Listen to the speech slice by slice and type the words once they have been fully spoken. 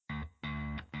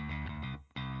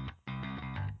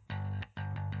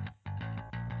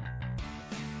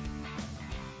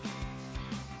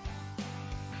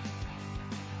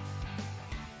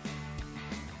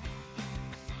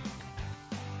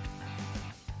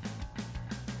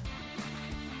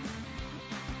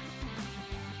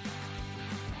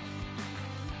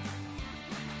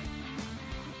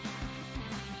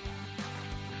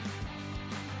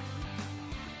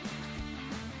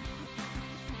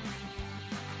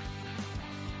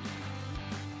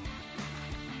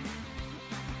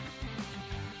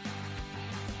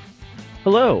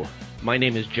Hello, my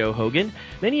name is Joe Hogan.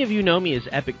 Many of you know me as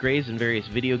Epic Grays in various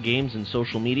video games and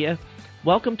social media.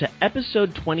 Welcome to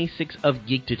episode 26 of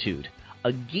Geektitude,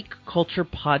 a geek culture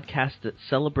podcast that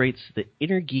celebrates the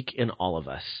inner geek in all of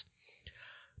us.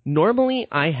 Normally,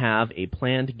 I have a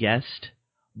planned guest,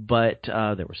 but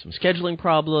there were some scheduling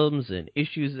problems and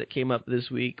issues that came up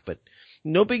this week, but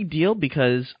no big deal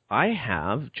because I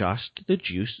have Josh the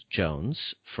Juice Jones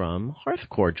from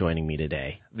Hearthcore joining me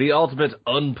today. The ultimate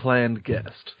unplanned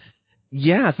guest.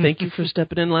 Yeah, thank you for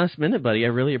stepping in last minute, buddy. I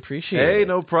really appreciate it. Hey,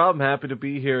 no problem. Happy to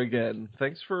be here again.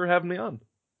 Thanks for having me on.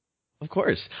 Of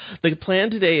course. The plan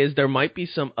today is there might be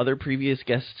some other previous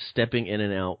guests stepping in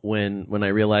and out. When I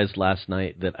realized last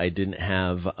night that I didn't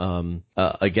have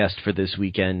a guest for this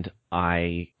weekend,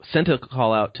 I sent a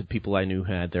call out to people I knew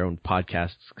who had their own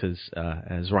podcasts because,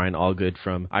 as Ryan Allgood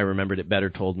from I Remembered It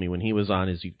Better told me when he was on,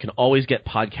 is you can always get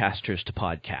podcasters to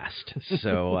podcast.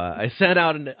 So I sent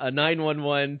out a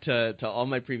 911 to all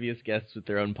my previous guests with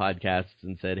their own podcasts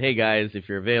and said, hey guys, if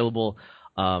you're available,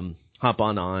 hop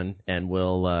on and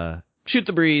we'll shoot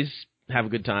the breeze, have a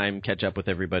good time, catch up with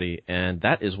everybody, and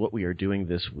that is what we are doing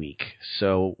this week.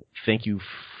 So thank you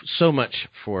so much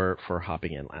for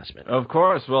hopping in last minute. Of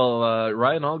course. Well,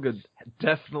 Ryan Allgood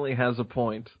definitely has a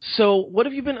point. So what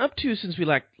have you been up to since we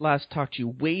last talked to you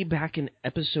way back in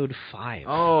episode 5?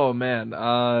 Oh, man.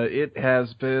 It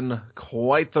has been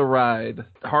quite the ride.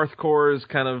 Hearthcore has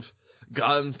kind of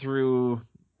gotten through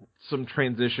some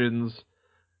transitions.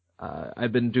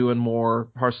 I've been doing more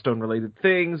Hearthstone-related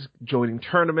things, joining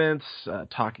tournaments,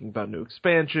 talking about new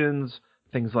expansions,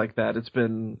 things like that. It's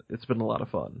been a lot of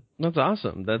fun. That's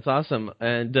awesome.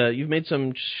 And you've made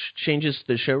some changes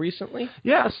to the show recently?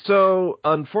 Yeah, so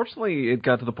unfortunately it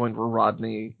got to the point where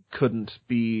Rodney couldn't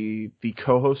be the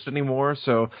co-host anymore,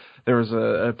 so there was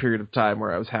a period of time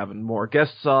where I was having more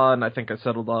guests on. I think I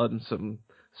settled on some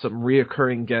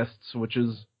reoccurring guests, which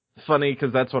is funny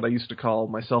because that's what I used to call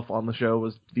myself on the show,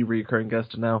 was the reoccurring guest,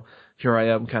 and now here I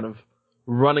am kind of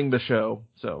running the show.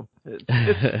 So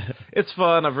it's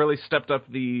fun. I've really stepped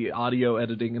up the audio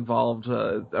editing involved.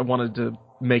 I wanted to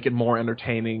make it more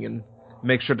entertaining and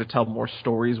make sure to tell more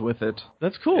stories with it.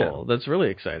 That's cool. Yeah. That's really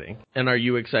exciting. And are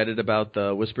you excited about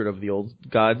the Whispered of the Old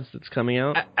Gods that's coming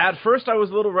out? At first I was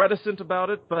a little reticent about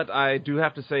it, but I do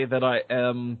have to say that I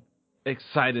am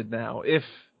excited now, if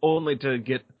only to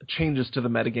get changes to the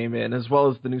metagame in, as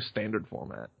well as the new standard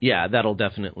format. Yeah, that'll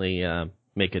definitely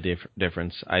make a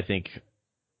difference. I think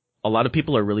a lot of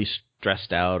people are really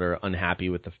stressed out or unhappy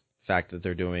with the fact that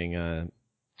they're doing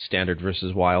standard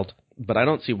versus wild, but I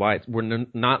don't see why. We're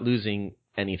not losing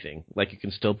anything. Like, you can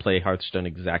still play Hearthstone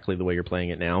exactly the way you're playing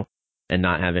it now and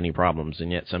not have any problems,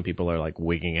 and yet some people are like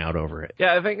wigging out over it.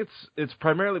 Yeah, I think it's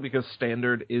primarily because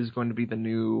standard is going to be the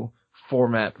new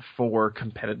format for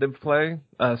competitive play,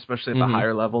 especially at the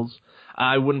higher levels.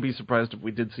 I wouldn't be surprised if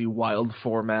we did see wild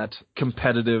format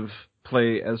competitive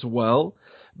play as well,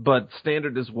 but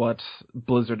standard is what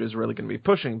Blizzard is really going to be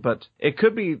pushing. But it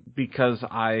could be because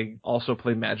I also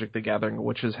play Magic the Gathering,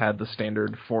 which has had the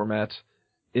standard format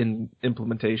in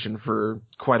implementation for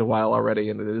quite a while already,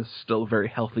 and it is still a very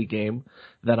healthy game,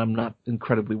 that I'm not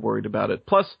incredibly worried about it.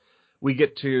 Plus, we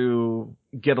get to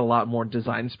get a lot more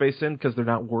design space in because they're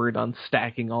not worried on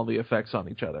stacking all the effects on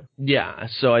each other. Yeah,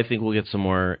 so I think we'll get some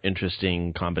more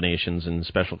interesting combinations and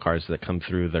special cards that come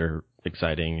through that are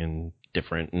exciting and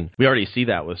different. And we already see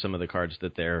that with some of the cards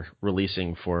that they're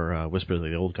releasing for Whisper of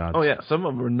the Old Gods. Oh, yeah, some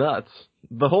of them are nuts.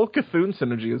 The whole Cthulhu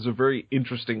synergy is a very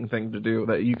interesting thing to do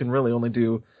that you can really only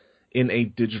do in a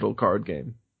digital card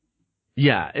game.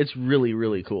 Yeah, it's really,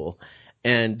 really cool.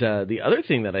 And the other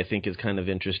thing that I think is kind of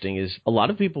interesting is a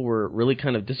lot of people were really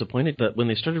kind of disappointed that when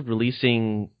they started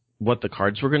releasing what the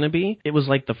cards were going to be, it was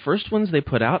like the first ones they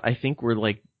put out, I think, were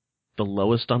like the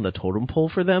lowest on the totem pole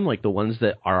for them, like the ones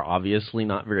that are obviously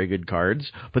not very good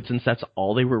cards. But since that's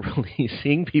all they were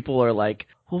releasing, people are like,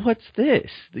 well, what's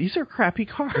this? These are crappy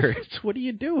cards. What are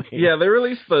you doing? Yeah, they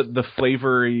released the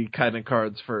flavory kind of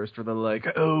cards first, where they're like,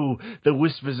 oh, the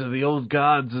Whispers of the Old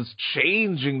Gods is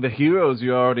changing the heroes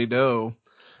you already know.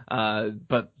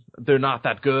 But they're not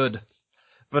that good.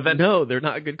 But then, no, they're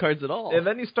not good cards at all. And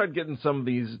then you start getting some of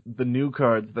the new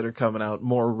cards that are coming out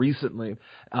more recently,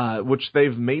 which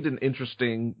they've made an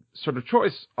interesting sort of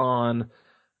choice on.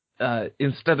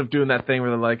 Instead of doing that thing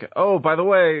where they're like, oh, by the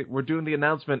way, we're doing the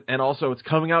announcement and also it's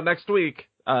coming out next week,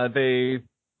 they're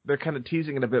kind of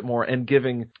teasing it a bit more and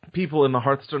giving people in the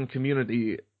Hearthstone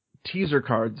community teaser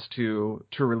cards to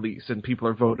release, and people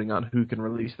are voting on who can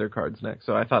release their cards next.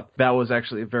 So I thought that was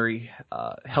actually a very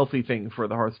healthy thing for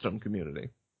the Hearthstone community.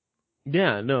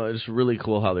 Yeah, no, it's really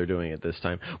cool how they're doing it this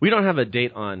time. We don't have a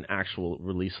date on actual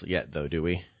release yet, though, do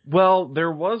we? Well,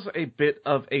 there was a bit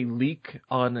of a leak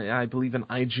on, I believe, an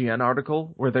IGN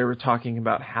article where they were talking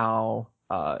about how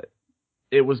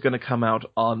it was going to come out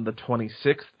on the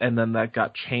 26th, and then that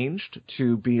got changed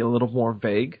to be a little more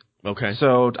vague. Okay.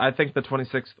 So I think the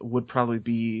 26th would probably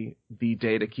be the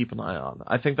day to keep an eye on.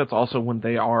 I think that's also when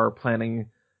they are planning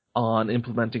on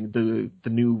implementing the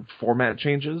new format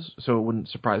changes, so it wouldn't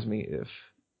surprise me if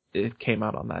it came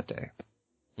out on that day.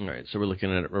 All right, so we're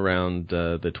looking at around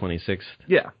the 26th.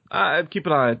 Yeah, I'd keep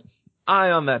an eye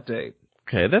on that date.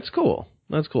 Okay, that's cool.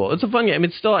 That's cool. It's a fun game. I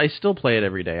mean, I still play it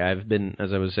every day. I've been,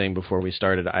 as I was saying before we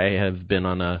started, I have been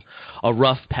on a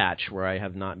rough patch where I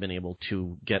have not been able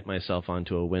to get myself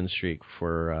onto a win streak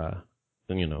for,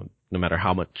 no matter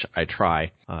how much I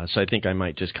try. So I think I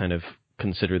might just kind of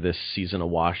consider this season a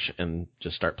wash and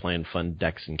just start playing fun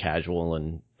decks and casual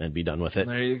and be done with it.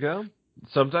 There you go.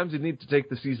 Sometimes you need to take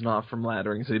the season off from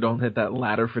laddering so you don't hit that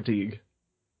ladder fatigue.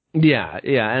 Yeah,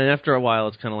 and after a while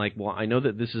it's kind of like, well, I know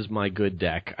that this is my good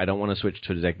deck. I don't want to switch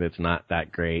to a deck that's not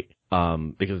that great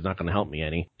because it's not going to help me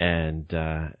any. And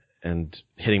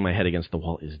hitting my head against the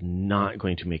wall is not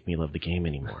going to make me love the game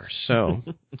anymore. So...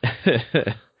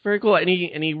 Very cool.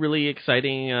 Any really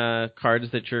exciting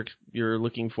cards that you're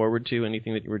looking forward to?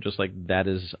 Anything that you were just like, that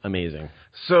is amazing?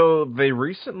 So they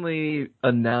recently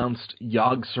announced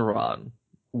Yogg-Saron,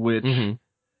 which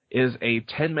is a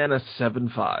 10-mana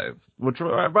 7/5, which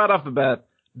right off the bat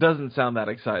doesn't sound that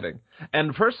exciting.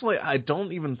 And personally, I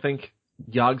don't even think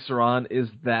Yogg-Saron is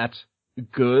that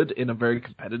good in a very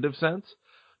competitive sense.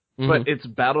 But its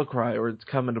battle cry, or its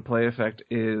come into play effect,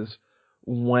 is...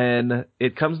 when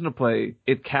it comes into play,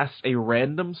 it casts a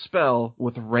random spell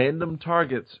with random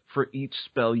targets for each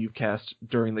spell you've cast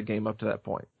during the game up to that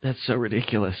point. That's so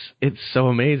ridiculous. It's so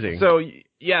amazing. So,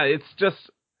 yeah, it's just,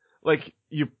 like,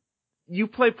 you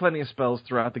play plenty of spells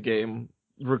throughout the game,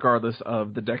 regardless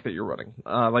of the deck that you're running.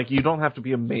 Like, you don't have to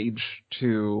be a mage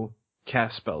to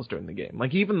cast spells during the game.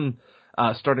 Like, even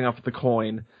starting off with the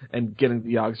coin and getting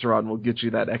the Yogg-Saron will get you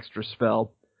that extra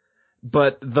spell.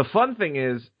 But the fun thing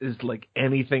is like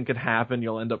anything could happen.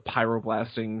 You'll end up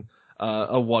pyroblasting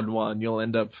a 1/1. You'll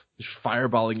end up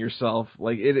fireballing yourself.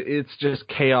 Like it's just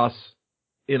chaos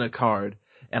in a card,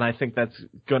 and I think that's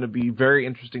going to be very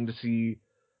interesting to see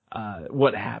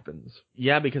what happens.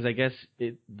 Yeah, because I guess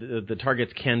the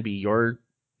targets can be your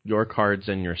cards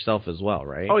and yourself as well,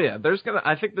 right? Oh yeah,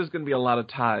 I think there's gonna be a lot of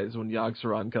ties when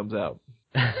Yogg-Saron comes out.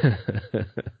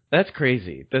 That's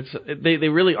crazy. They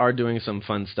really are doing some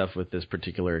fun stuff with this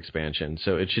particular expansion.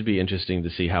 So it should be interesting to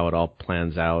see how it all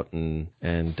plans out and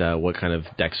what kind of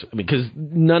decks. Because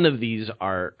none of these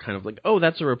are kind of like, oh,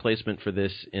 that's a replacement for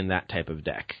this in that type of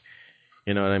deck.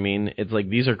 You know what I mean? It's like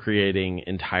these are creating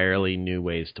entirely new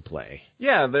ways to play.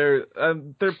 Yeah, they're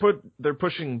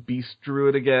pushing Beast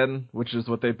Druid again, which is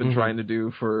what they've been trying to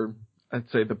do for, I'd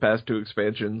say, the past two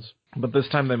expansions. But this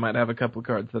time they might have a couple of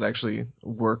cards that actually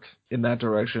work in that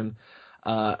direction.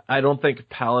 I don't think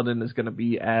Paladin is going to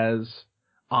be as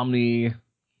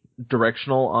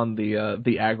omni-directional on the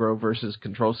aggro versus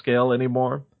control scale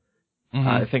anymore.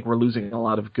 I think we're losing a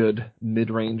lot of good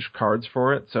mid-range cards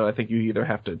for it, so I think you either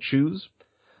have to choose.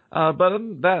 But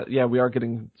we are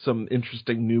getting some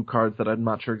interesting new cards that I'm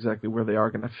not sure exactly where they are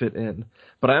going to fit in.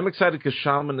 But I am excited because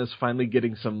Shaman is finally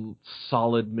getting some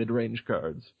solid mid-range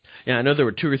cards. Yeah, I know there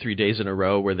were 2 or 3 days in a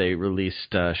row where they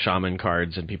released Shaman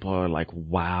cards, and people are like,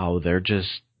 wow, they're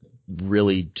just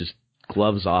really just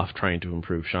gloves off trying to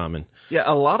improve Shaman. Yeah,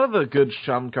 a lot of the good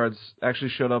Shaman cards actually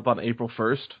showed up on April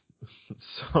 1st.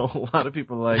 So a lot of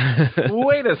people are like,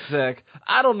 wait a sec,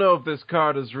 I don't know if this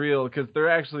card is real because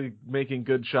they're actually making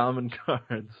good Shaman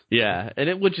cards. Yeah,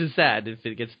 and which is sad if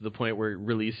it gets to the point where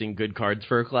releasing good cards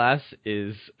for a class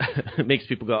makes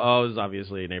people go, oh, this is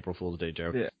obviously an April Fool's Day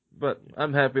joke. Yeah, but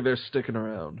I'm happy they're sticking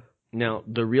around. Now,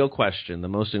 the real question, the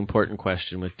most important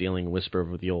question with dealing Whisper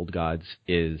of the Old Gods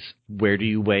is, where do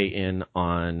you weigh in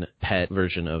on pet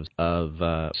version of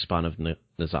Spawn of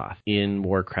N'Zoth in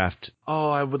Warcraft? Oh,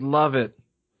 I would love it.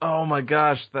 Oh my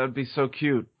gosh, that would be so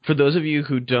cute. For those of you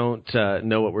who don't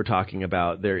know what we're talking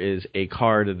about, there is a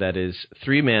card that is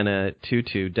 3 mana,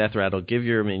 2/2, Death Rattle, give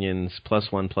your minions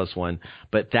 +1/+1,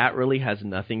 but that really has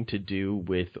nothing to do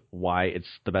with why it's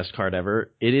the best card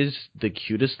ever. It is the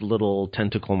cutest little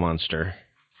tentacle monster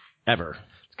ever.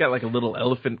 It's got like a little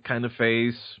elephant kind of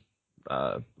face.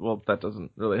 Well, that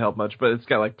doesn't really help much, but it's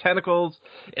got like tentacles,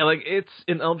 and like it's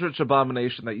an eldritch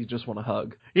abomination that you just want to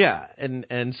hug. Yeah,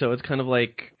 and so it's kind of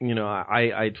like,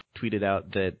 I tweeted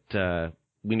out that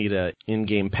we need a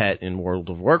in-game pet in World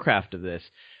of Warcraft of this,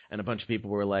 and a bunch of people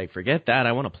were like, "Forget that,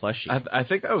 I want a plushie." I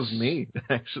think that was me,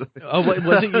 actually. Oh,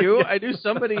 was it you? I knew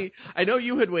somebody. I know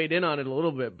you had weighed in on it a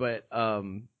little bit, but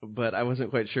I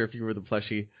wasn't quite sure if you were the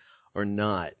plushie or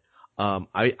not.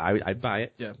 I'd buy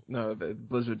it. Yeah, no,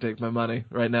 Blizzard, take my money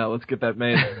right now. Let's get that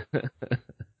made.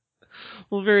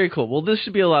 Well, very cool. Well, this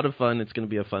should be a lot of fun. It's going to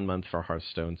be a fun month for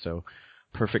Hearthstone, so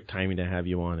perfect timing to have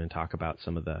you on and talk about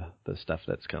some of the stuff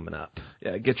that's coming up.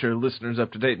 Yeah, get your listeners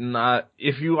up to date. And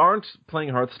if you aren't playing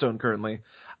Hearthstone currently,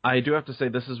 I do have to say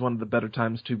this is one of the better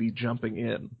times to be jumping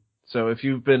in. So if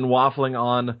you've been waffling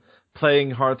on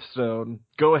playing Hearthstone,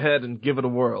 go ahead and give it a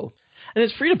whirl. And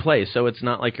it's free to play, so it's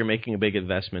not like you're making a big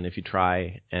investment. If you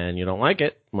try and you don't like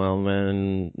it, well,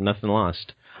 then nothing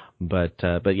lost. But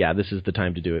yeah, this is the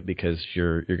time to do it because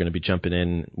you're going to be jumping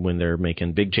in when they're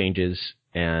making big changes,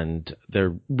 and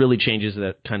they're really changes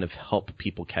that kind of help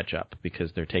people catch up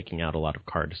because they're taking out a lot of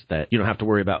cards that you don't have to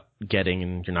worry about getting,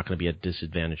 and you're not going to be at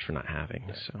disadvantage for not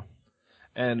having. So.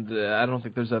 And I don't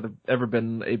think there's ever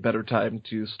been a better time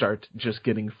to start just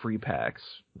getting free packs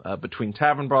between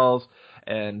Tavern Brawls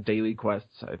and daily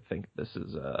quests. I think this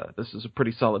is a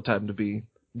pretty solid time to be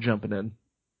jumping in.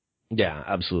 Yeah,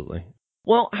 absolutely.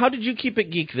 Well, how did you keep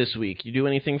it geek this week? You do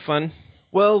anything fun?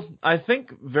 Well, I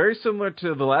think very similar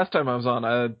to the last time I was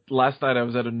on. Last night I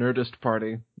was at a Nerdist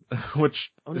party, which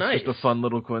is nice. just a fun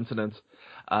little coincidence.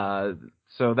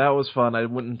 So that was fun. I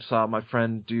went and saw my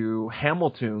friend do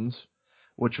Hamiltunes,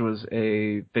 which was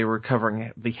they were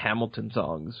covering the Hamilton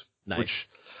songs, nice. Which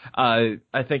I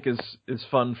think is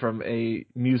fun from a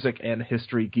music and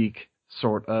history geek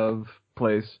sort of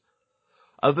place.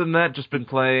 Other than that, just been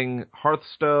playing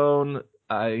Hearthstone.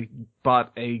 I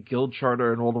bought a guild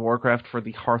charter in World of Warcraft for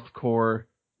the Hearthcore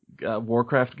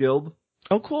Warcraft guild.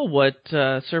 Oh, cool. What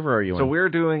server are you on? So we're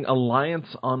doing Alliance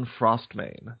on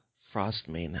Frostmane.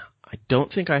 Frostmane. I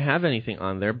don't think I have anything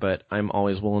on there, but I'm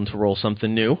always willing to roll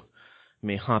something new.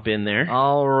 May hop in there.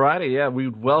 Alrighty, yeah,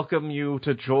 we'd welcome you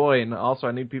to join. Also,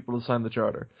 I need people to sign the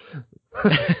charter.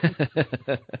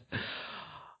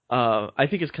 I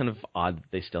think it's kind of odd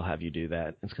that they still have you do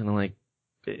that. It's kind of like,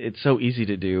 it's so easy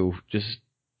to do. Just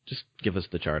give us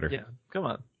the charter. Yeah, come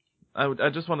on. I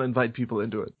just want to invite people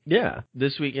into it. Yeah.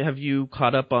 This week, have you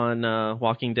caught up on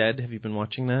Walking Dead? Have you been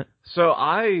watching that? So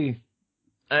I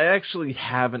actually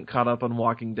haven't caught up on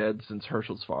Walking Dead since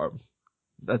Herschel's Farm.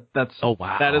 That's oh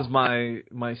wow. That is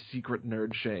my secret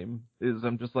nerd shame. Is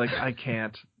I'm just like I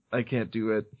can't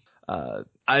do it.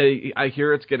 I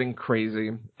hear it's getting crazy,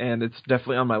 and it's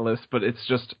definitely on my list, but it's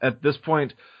just, at this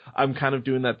point, I'm kind of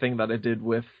doing that thing that I did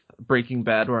with Breaking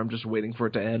Bad, where I'm just waiting for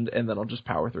it to end, and then I'll just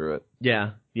power through it.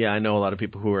 Yeah, I know a lot of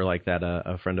people who are like that.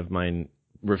 A friend of mine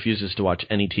refuses to watch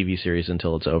any TV series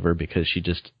until it's over because she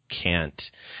just can't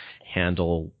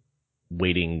handle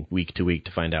waiting week to week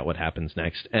to find out what happens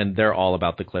next, and they're all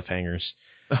about the cliffhangers.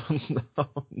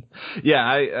 No.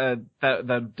 Yeah,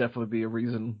 that'd definitely be a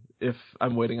reason. If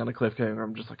I'm waiting on a cliffhanger,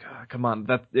 I'm just like, come on,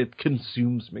 it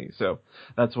consumes me. So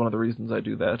that's one of the reasons I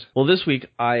do that. Well, this week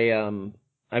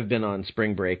I've been on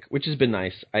spring break, which has been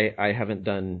nice. I haven't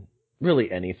done really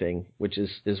anything, which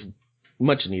is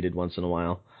much needed once in a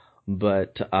while.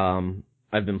 But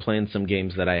I've been playing some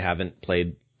games that I haven't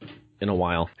played in a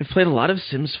while. I've played a lot of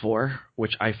Sims 4,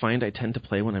 which I find I tend to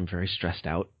play when I'm very stressed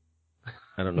out.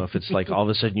 I don't know if it's like all of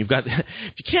a sudden if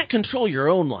you can't control your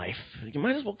own life, you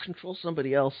might as well control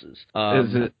somebody else's.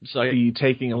 Is it the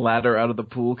taking a ladder out of the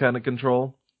pool kind of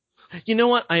control? You know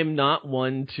what? I am not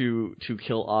one to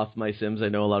kill off my Sims. I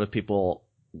know a lot of people,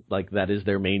 like, that is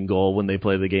their main goal when they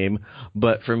play the game.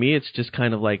 But for me, it's just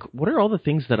kind of like, what are all the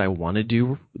things that I want to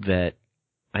do that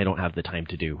I don't have the time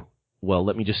to do? Well,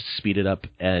 let me just speed it up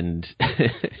and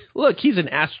look, he's an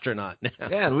astronaut now.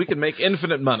 Yeah, and we can make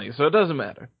infinite money, so it doesn't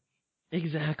matter.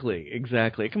 Exactly.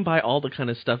 I can buy all the kind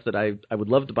of stuff that I would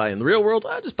love to buy in the real world.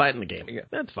 I'll just buy it in the game. Yeah.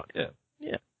 That's fine.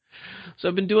 Yeah. So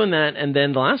I've been doing that, and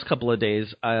then the last couple of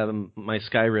days, my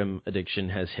Skyrim addiction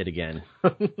has hit again.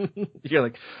 You're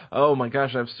like, oh my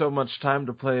gosh, I have so much time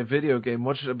to play a video game.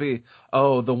 What should it be?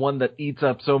 Oh, the one that eats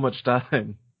up so much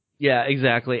time. Yeah,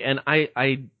 exactly. And I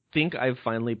think I've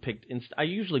finally picked... I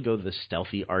usually go the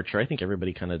stealthy archer. I think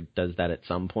everybody kind of does that at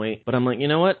some point. But I'm like, you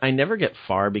know what? I never get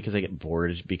far because I get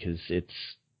bored because it's,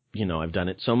 I've done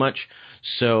it so much.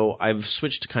 So I've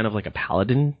switched to kind of like a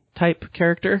paladin type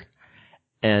character.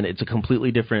 And it's a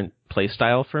completely different play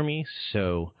style for me.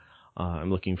 So I'm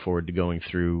looking forward to going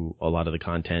through a lot of the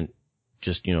content,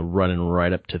 just, running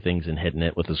right up to things and hitting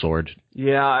it with a sword.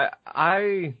 Yeah,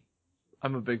 I'm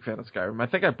a big fan of Skyrim. I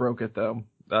think I broke it, though.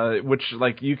 Which,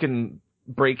 like, you can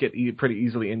break it pretty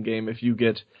easily in-game if you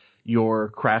get your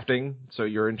crafting, so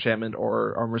your enchantment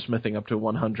or armor smithing up to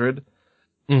 100.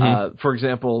 For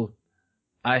example,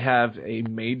 I have a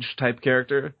mage type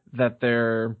character that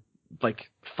their like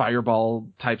fireball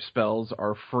type spells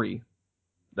are free.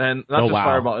 And not just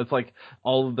fireball, it's like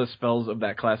all of the spells of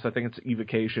that class, I think it's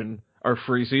evocation, are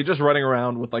free. So you're just running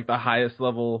around with like the highest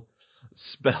level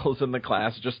spells in the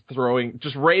class, just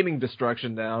raining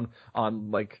destruction down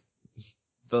on like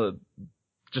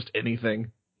just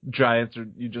anything. Giants, or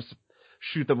you just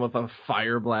shoot them with a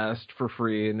fire blast for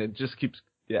free, and it just keeps,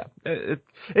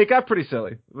 it got pretty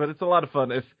silly, but it's a lot of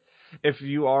fun if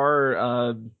you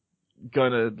are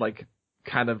gonna like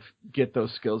kind of get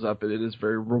those skills up. It is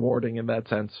very rewarding in that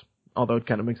sense, although it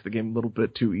kind of makes the game a little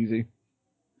bit too easy.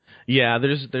 Yeah,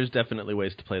 there's definitely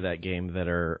ways to play that game that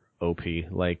are OP.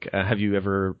 Like, have you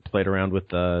ever played around with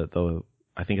the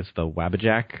I think it's the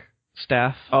Wabbajack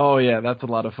staff? Oh yeah, that's a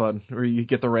lot of fun, where you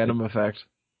get the random effect.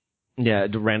 Yeah,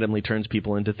 it randomly turns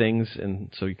people into things,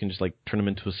 and so you can just like turn them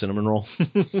into a cinnamon roll.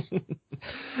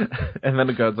 And then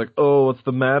the guy's like, "Oh, what's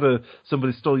the matter?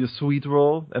 Somebody stole your sweet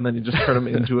roll," and then you just turn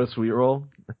them into a sweet roll.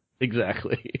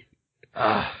 Exactly.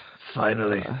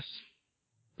 Finally.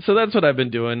 So that's what I've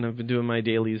been doing. I've been doing my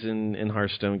dailies in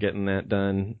Hearthstone, getting that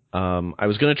done. I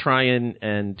was going to try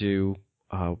and do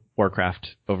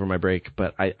Warcraft over my break,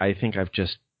 but I think I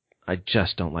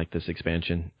just don't like this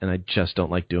expansion, and I just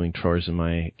don't like doing chores in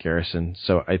my garrison.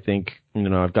 So I think,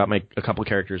 I've got a couple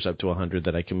characters up to 100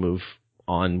 that I can move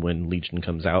on when Legion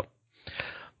comes out.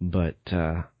 But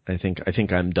I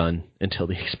think I'm done until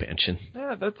the expansion.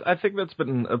 Yeah, I think that's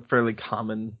been a fairly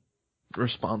common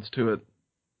response to it.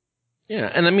 Yeah,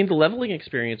 and I mean, the leveling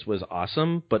experience was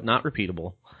awesome, but not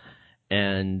repeatable.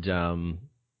 And,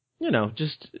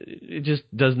 it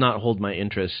just does not hold my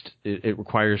interest. It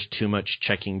requires too much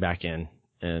checking back in,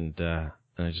 and I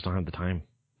just don't have the time.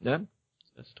 Yeah?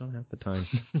 I just don't have the time.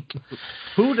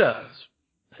 Who does?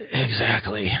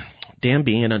 Exactly. Damn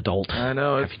being an adult. I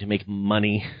know. Having to make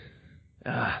money.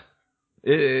 There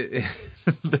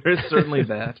is certainly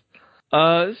that.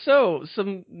 So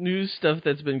some news stuff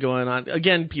that's been going on.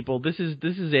 Again, people, this is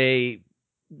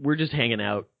we're just hanging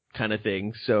out kind of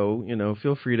thing. So,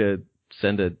 feel free to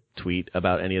send a tweet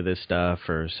about any of this stuff,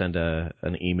 or send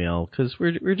an email, because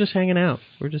we're just hanging out.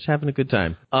 We're just having a good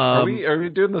time. Are we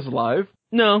doing this live?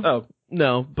 No. Oh.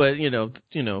 No, but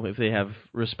if they have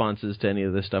responses to any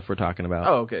of the stuff we're talking about.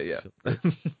 Oh, okay, yeah.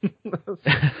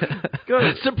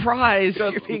 Good. Surprise!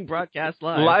 You're being broadcast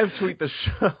live. Live tweet the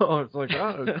show. It's like,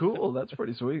 oh, cool. That's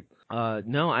pretty sweet.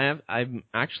 No, I'm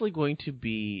actually going to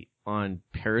be on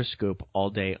Periscope all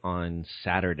day on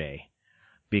Saturday,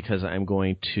 because I'm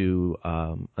going to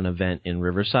an event in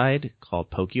Riverside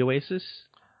called Poke Oasis.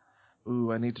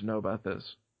 Ooh, I need to know about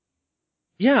this.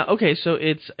 Yeah, okay, so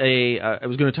it's I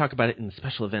was going to talk about it in the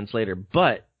special events later,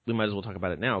 but we might as well talk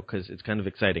about it now because it's kind of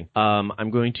exciting. I'm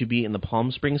going to be in the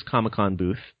Palm Springs Comic-Con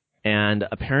booth, and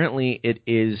apparently it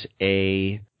is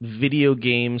a video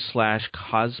game /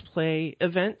 cosplay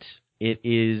event. It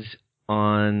is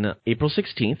on April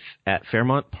 16th at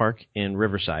Fairmont Park in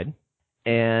Riverside,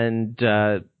 and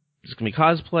there's going to be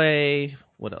cosplay.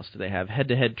 What else do they have?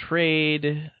 Head-to-head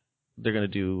trade. They're going to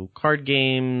do card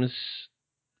games.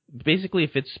 Basically,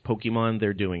 if it's Pokemon,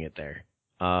 they're doing it there.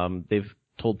 They've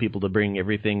told people to bring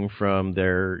everything from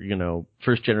their,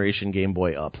 first generation Game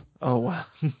Boy up. Oh, wow.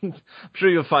 I'm sure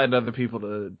you'll find other people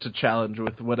to challenge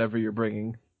with whatever you're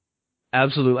bringing.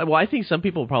 Absolutely. Well, I think some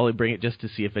people will probably bring it just to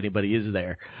see if anybody is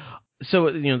there.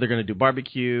 So, they're going to do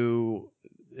barbecue.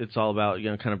 It's all about,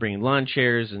 kind of bringing lawn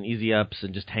chairs and easy ups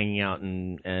and just hanging out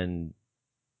and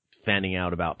fanning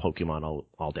out about Pokemon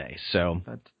all day. So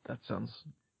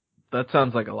That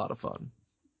sounds like a lot of fun.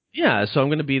 Yeah, so I'm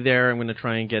going to be there. I'm going to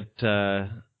try and get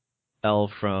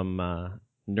Elle from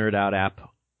Nerd Out app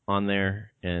on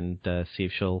there and see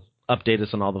if she'll update us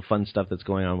on all the fun stuff that's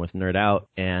going on with Nerd Out.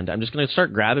 And I'm just going to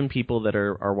start grabbing people that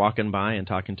are walking by and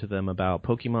talking to them about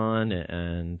Pokemon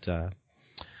and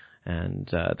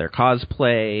their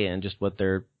cosplay and just what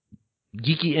their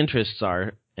geeky interests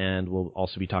are. And we'll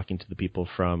also be talking to the people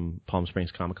from Palm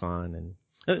Springs Comic-Con, and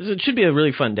it should be a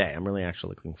really fun day. I'm really actually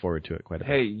looking forward to it quite a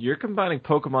bit. Hey, you're combining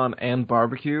Pokemon and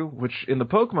barbecue, which in the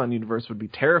Pokemon universe would be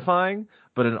terrifying,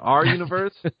 but in our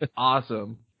universe,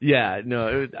 awesome. Yeah,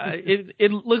 no,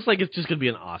 it looks like it's just going to be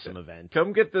an awesome event.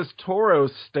 Come get this Toro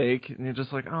steak, and you're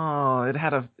just like, oh,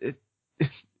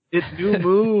 it knew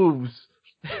moves.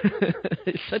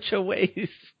 It's such a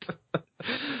waste.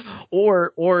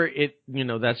 Or it,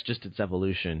 that's just its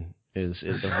evolution. It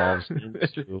evolves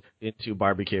into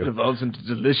barbecue. It evolves into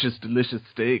delicious, delicious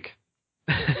steak.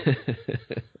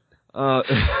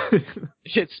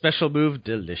 Its special move,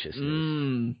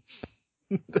 deliciousness.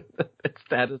 Its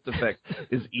status effect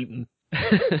is eaten.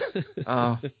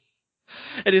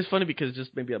 It is funny because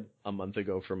just maybe a month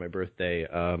ago for my birthday,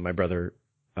 my brother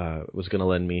was going to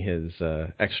lend me his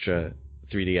extra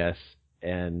 3DS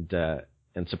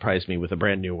and surprise me with a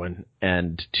brand new one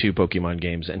and 2 Pokemon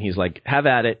games. And he's like, have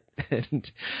at it. And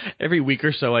every week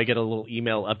or so I get a little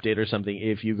email update or something.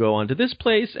 If you go onto this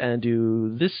place and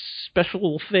do this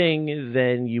special thing,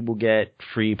 then you will get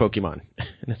free Pokemon.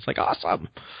 And it's like, awesome.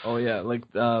 Oh, yeah.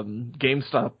 Like,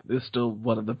 GameStop is still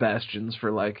one of the bastions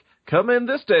for, like, come in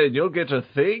this day and you'll get a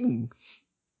thing.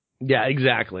 Yeah,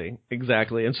 exactly.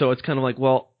 And so it's kind of like,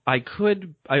 well, I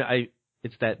could,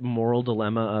 it's that moral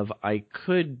dilemma of I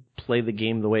could play the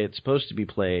game the way it's supposed to be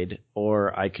played,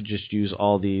 or I could just use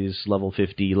all these level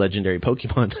 50 legendary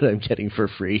Pokemon that I'm getting for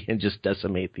free and just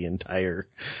decimate the entire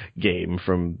game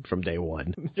from day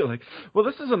one. You're like, well,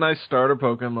 this is a nice starter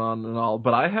Pokemon and all,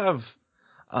 but I have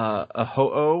a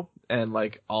Ho-Oh and,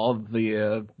 like, all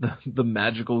the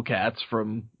magical cats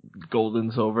from Gold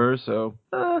and Silver, so,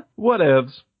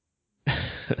 whatevs.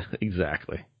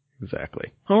 Exactly.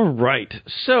 All right.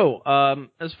 So,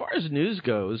 as far as news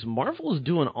goes, Marvel is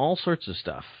doing all sorts of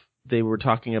stuff. They were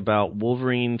talking about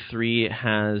Wolverine 3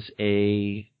 has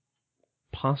a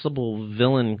possible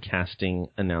villain casting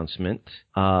announcement.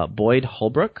 Boyd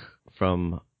Holbrook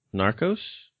from Narcos.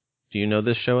 Do you know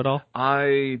this show at all?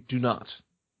 I do not.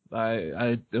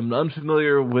 I am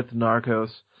unfamiliar with Narcos.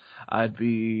 I'd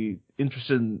be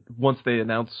interested once they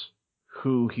announce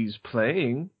who he's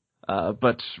playing.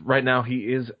 But right now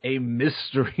he is a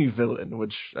mystery villain,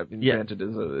 which, I mean, granted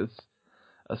is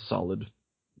a solid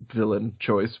villain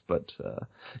choice. But,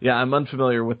 I'm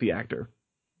unfamiliar with the actor.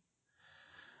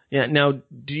 Yeah, now,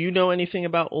 do you know anything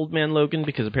about Old Man Logan?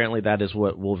 Because apparently that is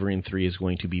what Wolverine 3 is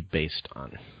going to be based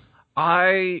on.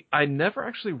 I never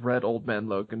actually read Old Man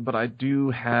Logan, but I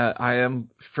am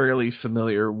fairly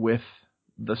familiar with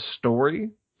the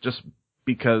story, just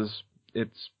because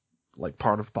it's like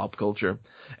part of pop culture,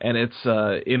 and it's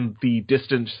in the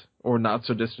distant or not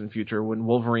so distant future when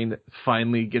Wolverine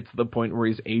finally gets to the point where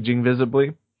he's aging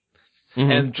visibly,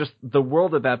 and just the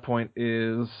world at that point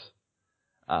is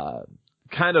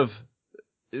kind of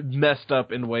messed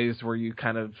up in ways where you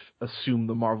kind of assume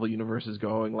the Marvel universe is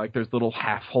going. Like, there's little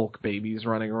half Hulk babies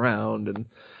running around and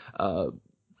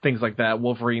things like that.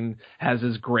 Wolverine has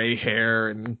his gray hair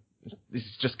and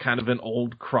he's just kind of an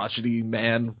old crotchety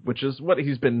man, which is what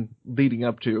he's been leading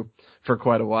up to for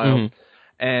quite a while.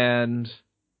 And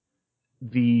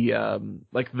the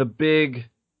big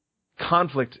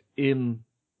conflict in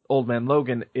Old Man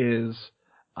Logan is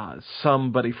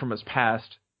somebody from his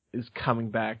past is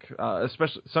coming back,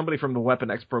 especially somebody from the Weapon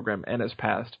X program and his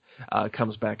past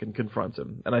comes back and confronts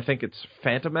him. And I think it's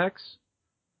Phantom X,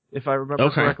 if I remember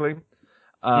correctly.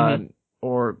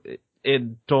 Or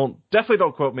definitely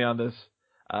don't quote me on this.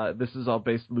 This is all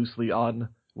based loosely on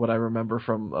what I remember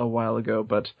from a while ago,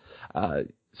 but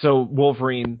so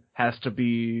Wolverine has to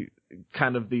be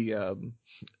kind of the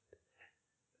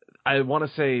I want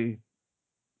to say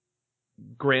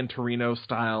Gran Torino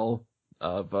style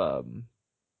of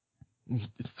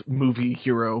movie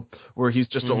hero, where he's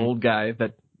just an old guy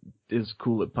that is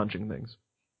cool at punching things.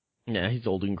 Yeah, he's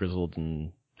old and grizzled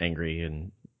and angry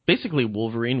and basically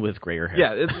Wolverine with grayer hair.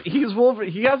 Yeah, he's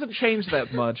Wolverine. He hasn't changed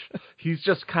that much. He's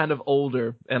just kind of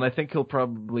older, and I think he'll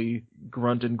probably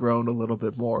grunt and groan a little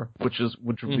bit more, which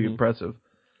would be impressive.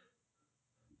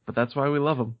 But that's why we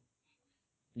love him.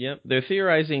 Yep, they're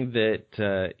theorizing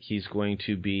that he's going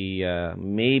to be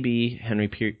maybe Henry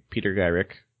Peter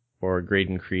Gyrick or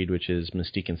Graydon Creed, which is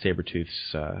Mystique and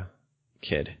Sabretooth's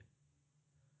kid.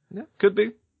 Yeah, could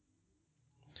be.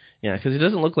 Yeah, because he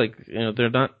doesn't look like, they're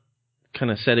not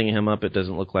kind of setting him up, it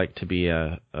doesn't look like to be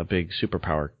a big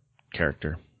superpower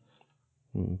character.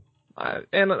 And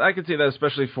I could see that,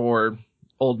 especially for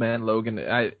Old Man Logan.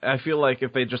 I feel like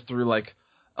if they just threw like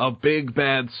a big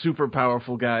bad super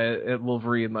powerful guy at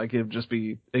Wolverine, like, it'd just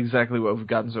be exactly what we've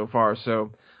gotten so far.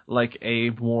 So like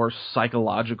a more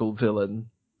psychological villain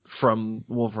from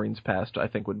Wolverine's past, I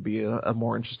think would be a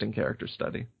more interesting character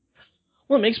study.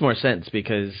 Well, it makes more sense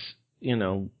because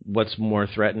what's more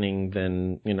threatening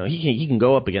than, he can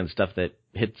go up against stuff that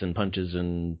hits and punches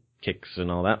and kicks and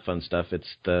all that fun stuff.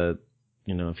 It's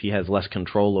if he has less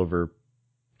control over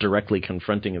directly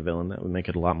confronting a villain, that would make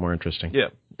it a lot more interesting. Yeah,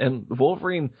 and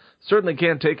Wolverine certainly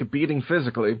can't take a beating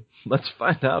physically. Let's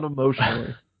find out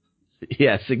emotionally.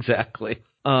 Yes, exactly.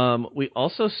 We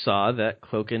also saw that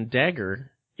Cloak and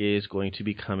Dagger is going to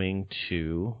be coming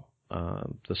to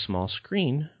the small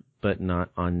screen, but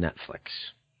not on Netflix.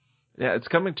 Yeah, it's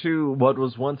coming to what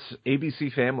was once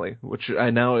ABC Family, which I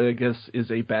now guess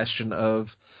is a bastion of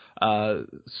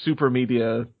super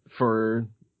media for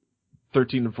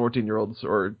 13 and 14-year-olds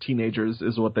or teenagers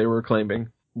is what they were claiming.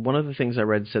 One of the things I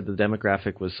read said the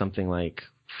demographic was something like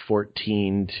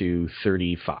 14 to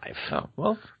 35. Oh,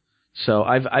 well. So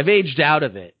I've aged out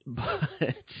of it, but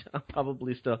I'm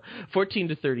probably still 14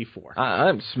 to 34.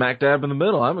 I'm smack dab in the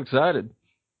middle. I'm excited.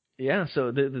 Yeah,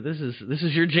 so this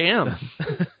is your jam.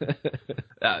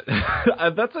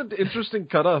 That's an interesting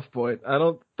cutoff point.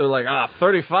 They're like,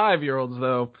 35-year-olds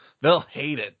though, they'll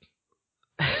hate it.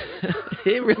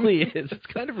 It really is. It's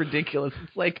kind of ridiculous.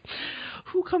 It's like,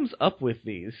 who comes up with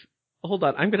these? Hold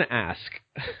on, I'm going to ask.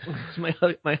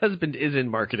 My husband is in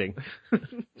marketing.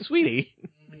 Sweetie,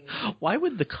 why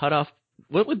would the cutoff?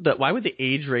 Why would the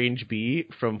age range be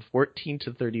from 14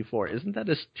 to 34? Isn't that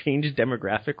a changed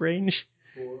demographic range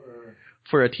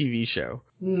for a TV show?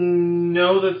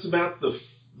 No, that's about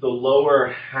the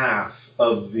lower half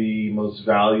of the most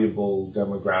valuable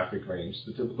demographic range.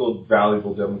 The typical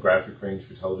valuable demographic range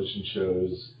for television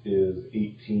shows is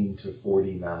 18 to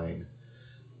 49.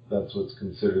 That's what's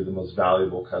considered the most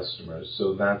valuable customers.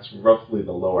 So that's roughly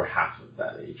the lower half of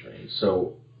that age range.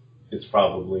 So it's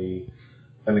probably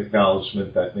an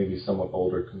acknowledgement that maybe somewhat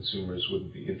older consumers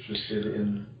wouldn't be interested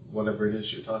in whatever it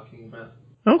is you're talking about.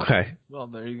 Okay. Well,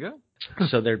 there you go.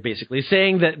 So they're basically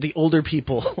saying that the older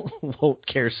people won't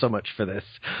care so much for this,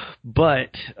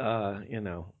 but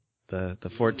the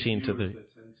 14 to the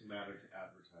that tend to matter to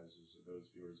advertisers are those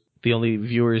viewers. The only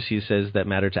viewers, he says, that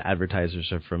matter to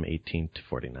advertisers are from 18 to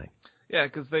 49. Yeah,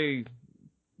 because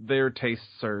their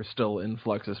tastes are still in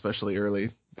flux, especially early,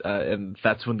 and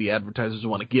that's when the advertisers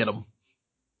want to get them.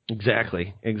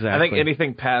 Exactly. I think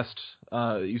anything past,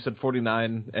 you said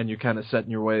 49, and you're kind of set in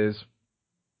your ways.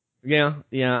 Yeah.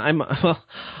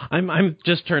 I'm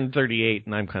just turned 38,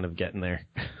 and I'm kind of getting there.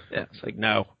 Yeah, it's like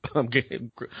no, I'm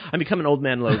becoming old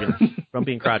man Logan from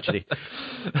being crotchety.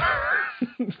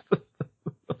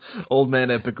 Old man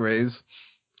Epic Rays.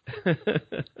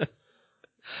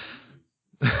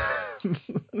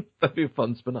 That'd be a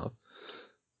fun spinoff.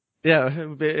 Yeah,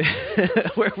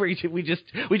 where we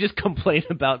just complain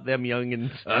about them youngins.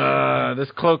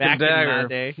 This Cloak and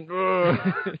Dagger.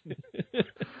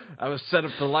 I was set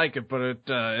up to like it, but it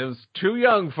was too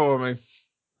young for me.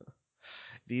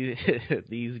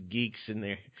 These geeks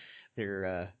and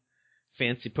their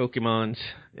fancy Pokemons.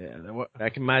 Yeah,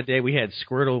 back in my day, we had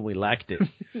Squirtle and we liked it.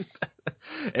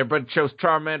 Everybody chose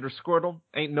Charmander, Squirtle.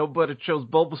 Ain't nobody chose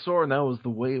Bulbasaur, and that was the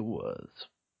way it was.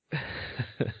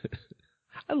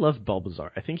 I loved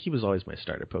Bulbasaur. I think he was always my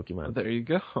starter Pokemon. There you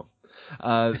go.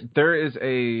 There is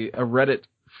a Reddit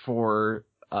for,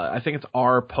 I think it's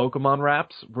our Pokemon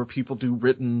raps, where people do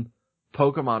written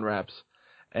Pokemon raps.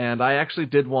 And I actually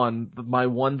did one, my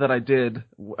one that I did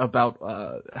about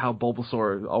how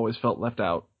Bulbasaur always felt left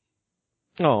out.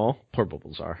 Oh, poor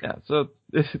Bulbasaur. Yeah, so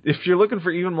if you're looking for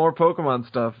even more Pokemon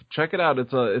stuff, check it out.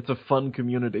 It's a fun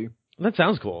community. That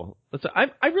sounds cool.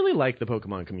 I really like the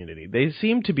Pokemon community. They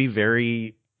seem to be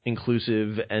very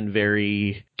inclusive and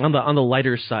very on the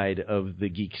lighter side of the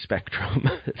geek spectrum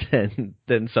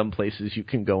than some places you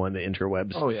can go on the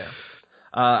interwebs. Oh yeah.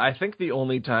 I think the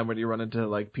only time when you run into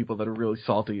like people that are really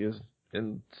salty is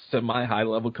in semi-high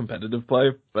level competitive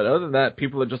play. But other than that,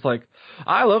 people are just like,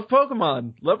 I love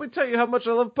Pokemon. Let me tell you how much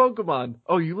I love Pokemon.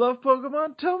 Oh, you love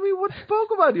Pokemon? Tell me what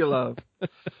Pokemon you love.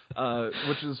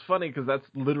 Which is funny because that's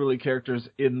literally characters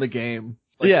in the game.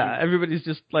 Like, yeah, everybody's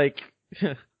just like,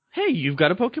 hey, you've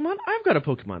got a Pokemon? I've got a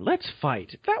Pokemon. Let's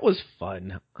fight. That was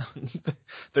fun.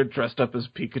 They're dressed up as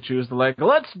Pikachus. They're like,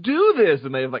 let's do this.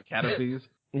 And they have like canopies.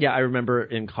 Yeah, I remember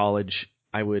in college,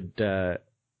 I would,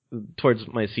 towards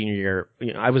my senior year,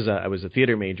 I was a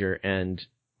theater major, and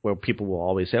where people will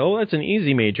always say, oh, that's an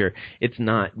easy major. It's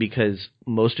not, because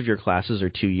most of your classes are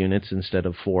 2 units instead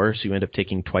of 4, so you end up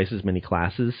taking twice as many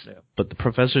classes. Yeah. But the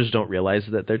professors don't realize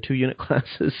that they're 2-unit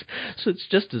classes, so it's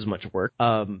just as much work.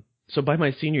 So by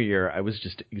my senior year, I was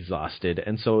just exhausted,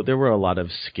 and so there were a lot of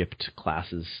skipped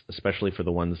classes, especially for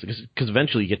the ones, because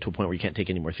eventually you get to a point where you can't take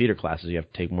any more theater classes. You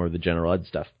have to take more of the general ed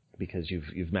stuff because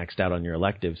you've maxed out on your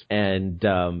electives, and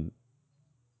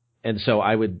so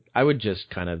I would just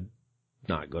kind of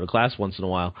not go to class once in a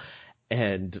while,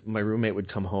 and my roommate would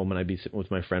come home, and I'd be sitting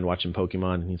with my friend watching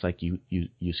Pokemon, and he's like, "You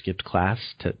skipped class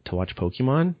to watch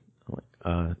Pokemon?" I'm like,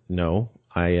 "No."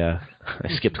 I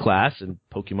skipped class and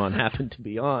Pokemon happened to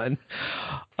be on.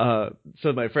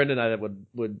 So my friend and I that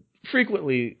would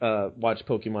frequently watch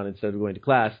Pokemon instead of going to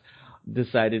class,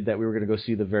 decided that we were going to go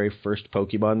see the very first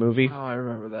Pokemon movie. Oh, I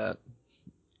remember that.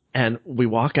 And we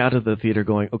walk out of the theater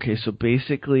going, okay, so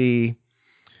basically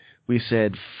we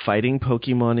said fighting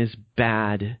Pokemon is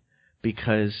bad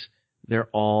because they're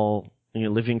all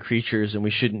living creatures and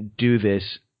we shouldn't do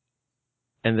this.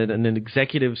 And then an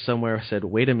executive somewhere said,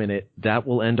 wait a minute, that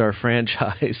will end our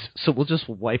franchise. So we'll just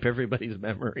wipe everybody's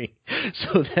memory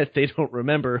so that they don't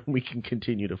remember and we can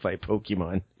continue to fight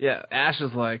Pokemon. Yeah, Ash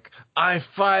is like, I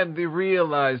finally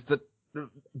realized that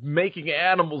making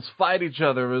animals fight each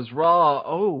other is raw.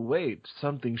 Oh, wait,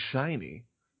 something shiny.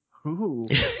 Ooh,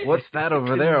 what's that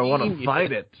over there? I want to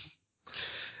fight it.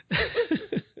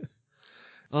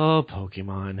 Oh,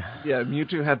 Pokemon. Yeah,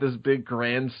 Mewtwo had this big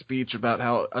grand speech about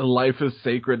how life is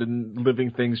sacred and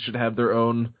living things should have their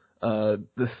own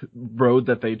the road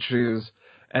that they choose.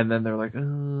 And then they're like,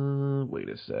 wait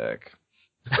a sec.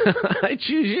 I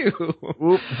choose you.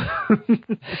 Whoop.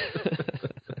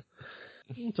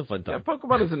 It's a fun time. Yeah,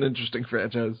 Pokemon is an interesting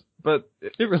franchise, but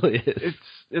it really is.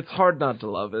 It's hard not to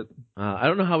love it. I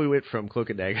don't know how we went from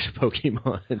Cloak and Dagger to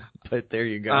Pokemon, but there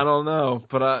you go. I don't know,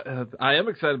 but I am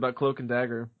excited about Cloak and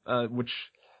Dagger, which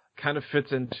kind of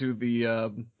fits into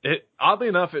the. Oddly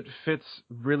enough, it fits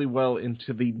really well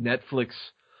into the Netflix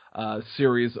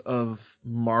series of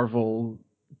Marvel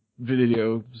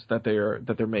videos that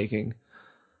they're making,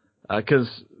 because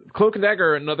Cloak and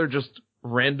Dagger are another just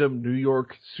random New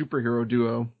York superhero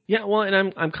duo. Yeah, well,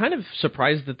 and I'm kind of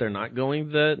surprised that they're not going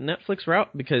the Netflix route,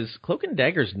 because Cloak and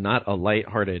Dagger's not a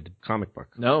lighthearted comic book.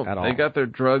 No, at all. They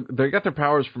got their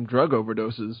powers from drug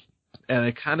overdoses, and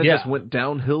it kind of just went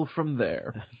downhill from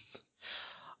there.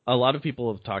 A lot of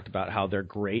people have talked about how they're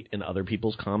great in other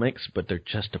people's comics, but they're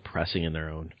just depressing in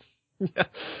their own.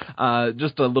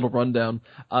 Just a little rundown.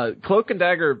 Cloak and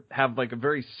Dagger have like a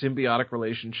very symbiotic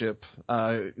relationship.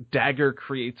 Dagger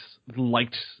creates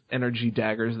light energy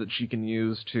daggers that she can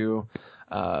use to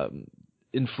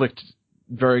inflict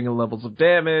varying levels of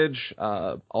damage,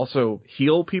 also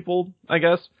heal people, I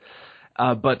guess.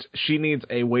 But she needs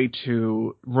a way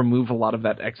to remove a lot of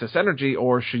that excess energy,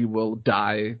 or she will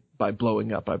die by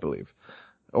blowing up, I believe.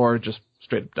 Or just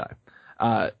straight up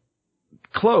die.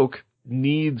 Cloak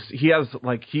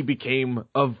he became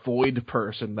a void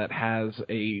person that has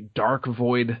a dark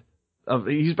void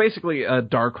he's basically a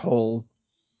dark hole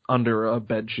under a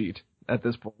bed sheet at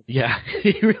this point. Yeah,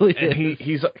 he really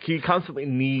is. He constantly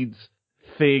needs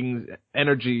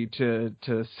energy to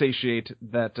satiate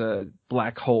that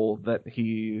black hole that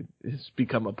he has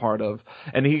become a part of,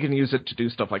 and he can use it to do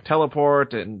stuff like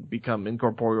teleport and become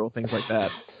incorporeal, things like that.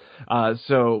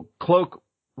 So Cloak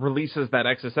releases that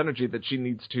excess energy that she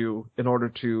needs to in order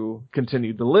to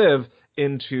continue to live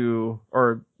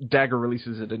or Dagger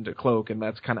releases it into Cloak, and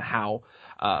that's kind of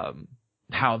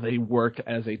how they work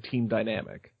as a team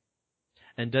dynamic.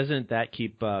 And doesn't that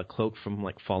keep Cloak from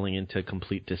like falling into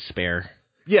complete despair?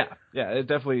 Yeah,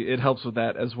 it helps with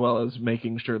that, as well as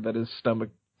making sure that his stomach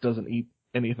doesn't eat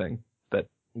anything that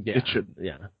it should.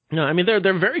 Yeah. No, I mean, they're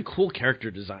very cool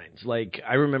character designs. Like,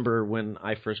 I remember when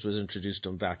I first was introduced to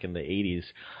them back in the 80s,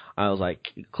 I was like,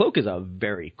 Cloak is a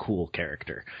very cool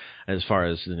character as far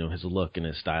as, his look and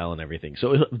his style and everything.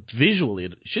 So visually,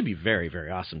 it should be very,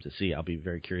 very awesome to see. I'll be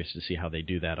very curious to see how they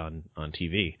do that on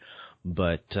TV.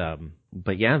 But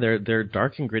yeah, they're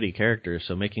dark and gritty characters,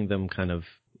 so making them kind of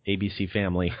ABC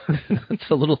Family, it's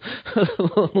a little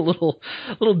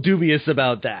dubious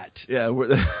about that. Yeah,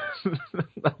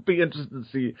 I'll be interested to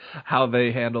see how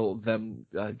they handle them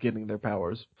getting their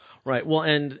powers. Right. Well,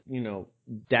 and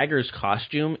Dagger's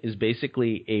costume is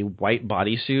basically a white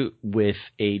bodysuit with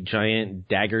a giant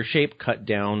dagger shape cut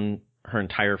down her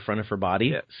entire front of her body.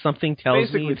 Yeah. Something tells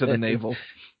basically me to the navel.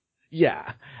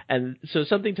 Yeah, and so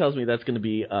something tells me that's going to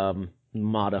be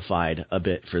modified a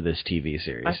bit for this TV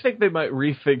series. I think they might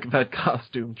rethink that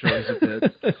costume choice a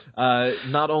bit.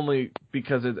 Not only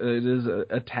because it is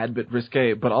a tad bit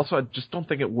risque, but also I just don't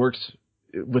think it works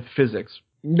with physics.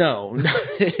 No,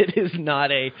 it is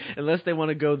not unless they want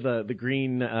to go the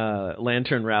Green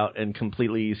Lantern route and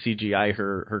completely CGI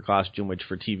her costume, which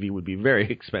for TV would be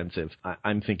very expensive.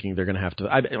 I'm thinking they're going to have to.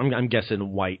 I'm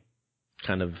guessing white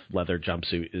kind of leather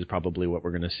jumpsuit is probably what we're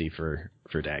going to see for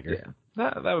Dagger.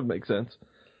 Yeah, that would make sense.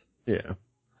 Yeah.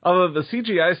 Although the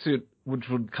CGI suit, which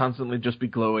would constantly just be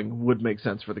glowing, would make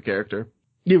sense for the character.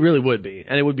 It really would be,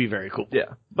 and it would be very cool.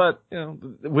 Yeah, but,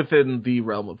 within the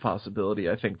realm of possibility,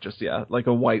 I think just, like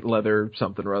a white leather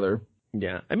something or other.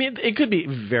 Yeah, I mean, it could be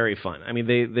very fun. I mean,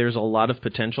 there's a lot of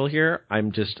potential here.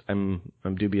 I'm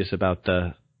dubious about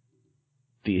the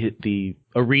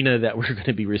arena that we're going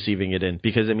to be receiving it in,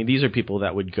 because I mean these are people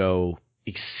that would go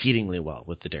exceedingly well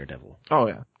with the Daredevil. Oh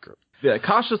yeah,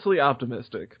 cautiously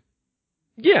optimistic.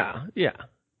 Yeah.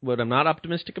 What I'm not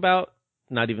optimistic about,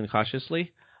 not even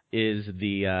cautiously, is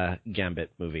the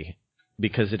Gambit movie,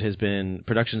 because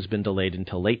production's been delayed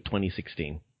until late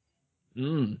 2016.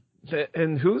 And do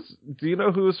you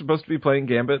know who's supposed to be playing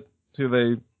Gambit? Who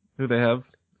they have?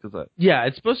 Yeah,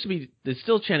 it's supposed to be. It's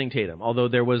still Channing Tatum, although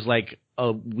there was like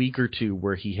a week or two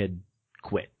where he had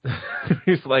quit.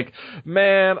 He's like,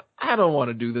 man, I don't want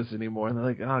to do this anymore. And they're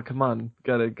like, oh, come on,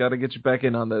 gotta get you back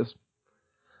in on this.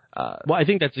 Well, I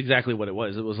think that's exactly what it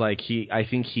was. It was like I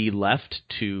think he left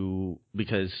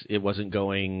because it wasn't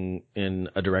going in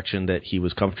a direction that he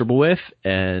was comfortable with,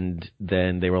 and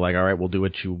then they were like, all right, we'll do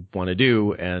what you want to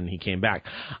do, and he came back.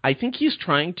 I think he's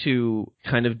trying to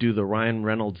kind of do the Ryan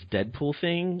Reynolds Deadpool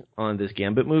thing on this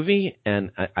Gambit movie,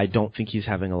 and I don't think he's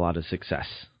having a lot of success.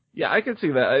 Yeah, I can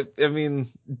see that. I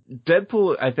mean,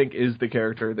 Deadpool, I think, is the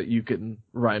character that you can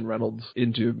Ryan Reynolds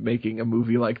into making a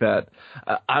movie like that.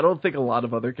 I don't think a lot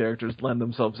of other characters lend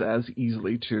themselves as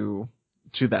easily to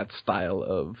that style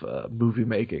of movie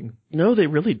making. No, they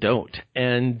really don't.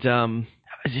 And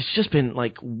it's just been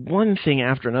like one thing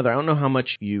after another. I don't know how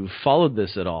much you've followed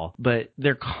this at all, but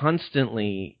they're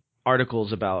constantly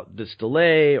articles about this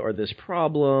delay or this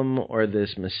problem or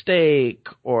this mistake,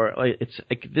 or like it's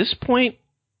like at this point,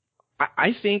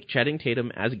 I think Channing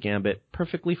Tatum as Gambit,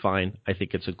 perfectly fine. I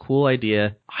think it's a cool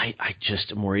idea. I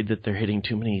just am worried that they're hitting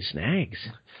too many snags.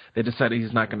 They decided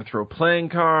he's not going to throw playing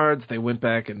cards. They went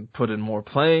back and put in more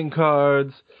playing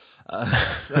cards.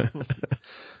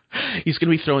 He's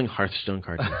going to be throwing Hearthstone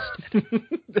cards instead.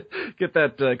 Get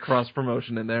that cross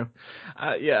promotion in there.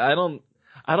 Yeah, I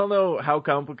don't know how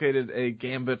complicated a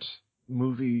Gambit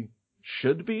movie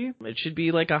should be. It should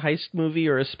be like a heist movie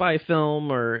or a spy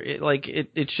film, or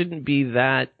it shouldn't be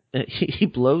that. He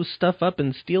blows stuff up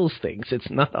and steals things. It's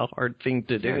not a hard thing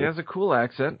to do. Yeah, he has a cool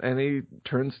accent, and he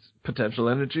turns potential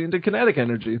energy into kinetic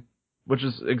energy, which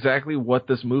is exactly what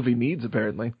this movie needs,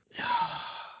 apparently.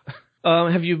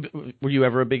 Were you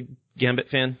ever a big Gambit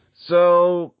fan?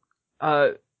 So,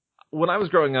 when I was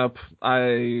growing up,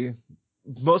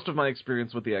 most of my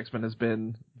experience with the X-Men has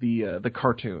been the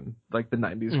cartoon, like the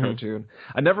 90s cartoon.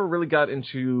 I never really got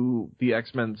into the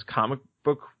X-Men's comic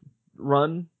book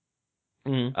run,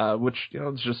 which,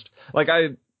 it's just, like,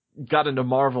 I got into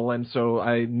Marvel, and so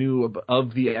I knew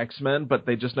of the X-Men, but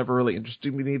they just never really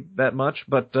interested me that much.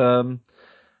 But,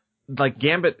 like,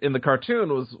 Gambit in the cartoon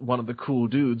was one of the cool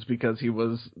dudes because he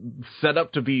was set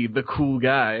up to be the cool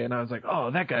guy, and I was like, oh,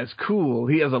 that guy's cool.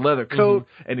 He has a leather coat,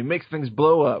 and he makes things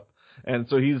blow up. And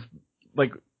so he's,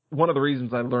 like, one of the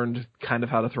reasons I learned kind of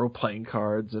how to throw playing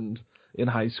cards and in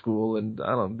high school. And I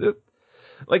don't know,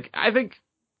 I think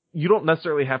you don't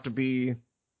necessarily have to be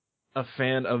a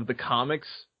fan of the comics,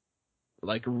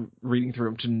 like reading through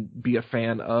them, to be a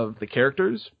fan of the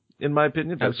characters, in my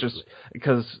opinion. That's just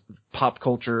because pop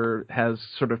culture has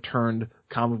sort of turned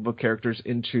comic book characters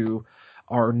into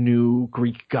our new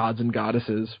Greek gods and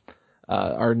goddesses,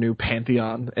 our new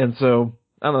pantheon. And so,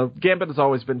 I don't know, Gambit has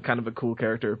always been kind of a cool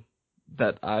character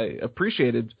that I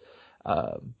appreciated,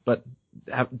 but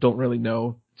don't really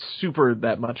know super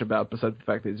that much about, besides the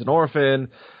fact that he's an orphan,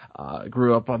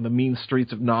 grew up on the mean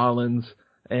streets of New Orleans,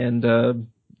 and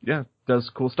does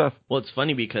cool stuff. Well, it's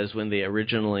funny because when they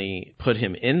originally put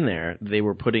him in there, they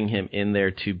were putting him in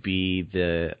there to be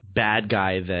the bad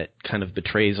guy that kind of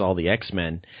betrays all the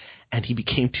X-Men. And he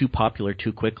became too popular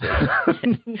too quickly.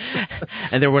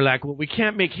 And they were like, well, we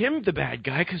can't make him the bad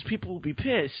guy because people will be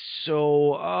pissed.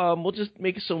 So we'll just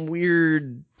make some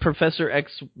weird Professor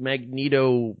X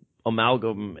Magneto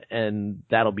amalgam, and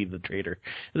that'll be the traitor.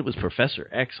 And it was Professor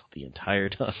X the entire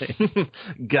time.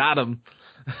 Got him.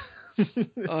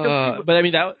 But I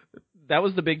mean, that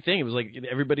was the big thing. It was like,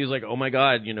 everybody was like, oh my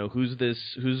God, who's this?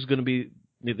 Who's going to be...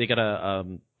 They got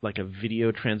a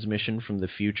video transmission from the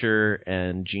future,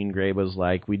 and Jean Grey was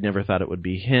like, we never thought it would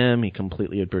be him. He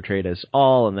completely had portrayed us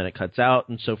all, and then it cuts out.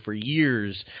 And so for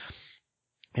years,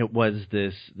 it was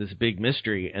this big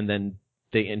mystery. And then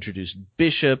they introduced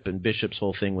Bishop, and Bishop's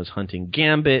whole thing was hunting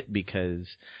Gambit because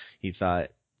he thought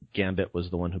Gambit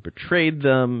was the one who betrayed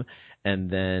them.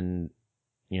 And then,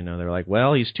 they're like,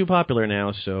 well, he's too popular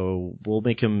now, so we'll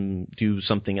make him do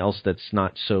something else that's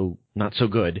not so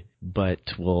good, but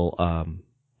we'll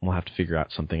have to figure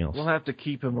out something else. We'll have to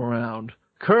keep him around.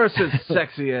 Curse his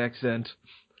sexy accent.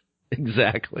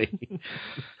 Exactly.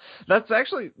 That's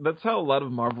how a lot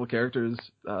of Marvel characters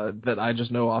that I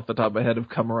just know off the top of my head have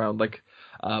come around. Like,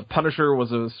 Punisher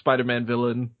was a Spider-Man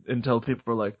villain until people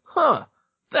were like, huh,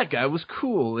 that guy was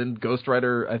cool. And Ghost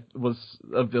Rider was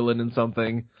a villain in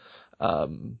something.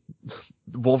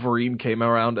 Wolverine came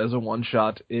around as a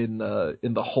one-shot in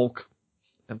the Hulk,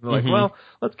 and they're like, well,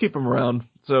 let's keep him around.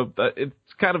 So it's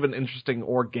kind of an interesting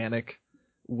organic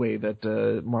way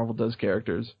that Marvel does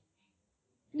characters.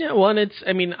 Yeah, well,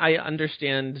 and I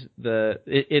understand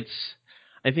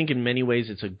I think in many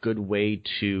ways it's a good way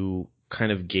to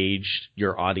kind of gauge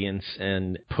your audience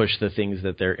and push the things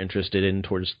that they're interested in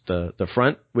towards the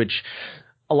front, which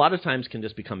a lot of times can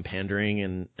just become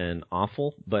pandering and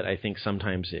awful. But I think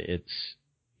sometimes it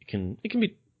can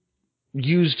be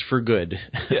used for good,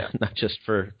 not just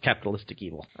for capitalistic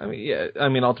evil. I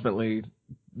mean, ultimately,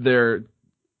 the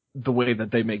way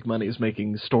that they make money is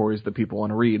making stories that people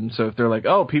want to read. And so if they're like,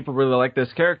 oh, people really like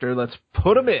this character, let's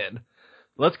put him in.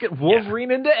 Let's get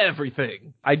Wolverine into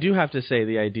everything. I do have to say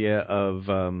the idea of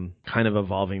kind of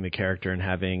evolving the character and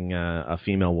having a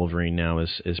female Wolverine now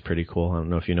is pretty cool. I don't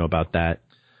know if you know about that.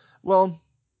 Well,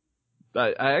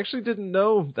 I actually didn't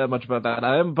know that much about that.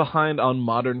 I am behind on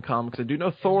modern comics. I do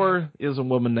know Thor is a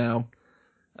woman now.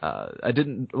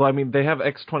 They have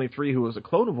X-23, who was a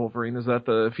clone of Wolverine. Is that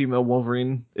the female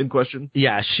Wolverine in question?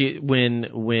 Yeah, when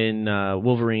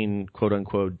Wolverine, quote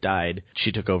unquote, died,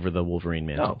 she took over the Wolverine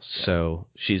mantle. So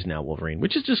she's now Wolverine,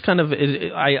 which is just kind of,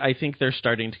 I think they're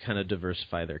starting to kind of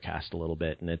diversify their cast a little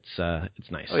bit, and it's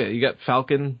nice. Oh yeah, you got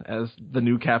Falcon as the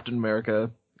new Captain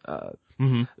America,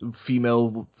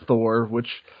 female Thor, which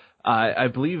I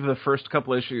believe the first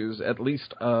couple issues, at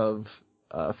least of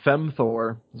Femme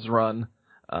Thor's run,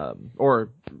 or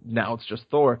now it's just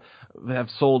Thor, have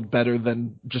sold better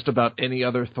than just about any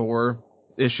other Thor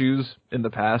issues in the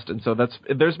past. And so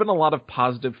there's been a lot of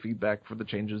positive feedback for the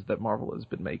changes that Marvel has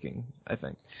been making, I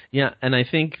think. Yeah, and I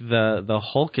think the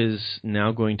Hulk is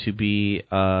now going to be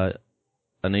an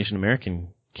Asian American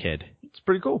kid. It's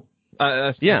pretty cool.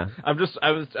 I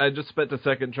just spent a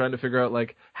second trying to figure out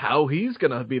like how he's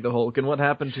gonna be the Hulk and what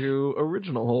happened to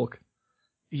original Hulk.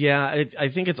 Yeah, I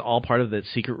think it's all part of that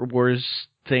Secret Wars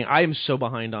thing. I am so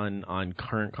behind on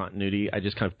current continuity. I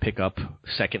just kind of pick up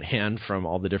secondhand from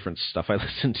all the different stuff I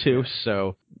listen to.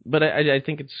 So, but I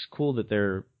think it's cool that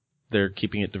they're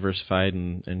keeping it diversified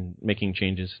and making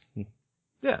changes.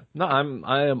 Yeah, no,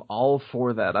 I am all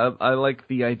for that. I like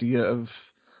the idea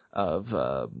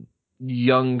of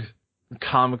young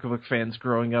comic book fans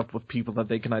growing up with people that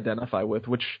they can identify with,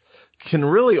 which can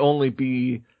really only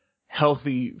be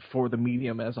healthy for the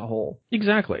medium as a whole.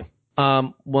 Exactly.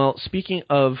 Well, speaking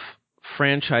of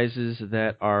franchises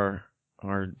that are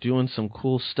doing some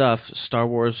cool stuff, Star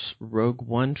Wars Rogue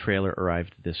One trailer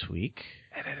arrived this week.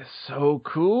 And it is so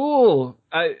cool.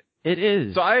 It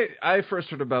is. So I first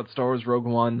heard about Star Wars Rogue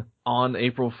One on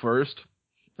April 1st,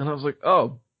 and I was like,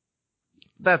 oh,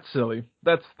 that's silly.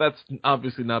 That's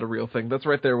obviously not a real thing. That's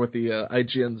right there with the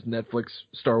IGN's Netflix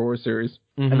Star Wars series.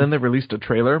 Mm-hmm. And then they released a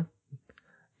trailer,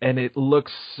 and it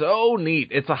looks so neat.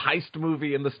 It's a heist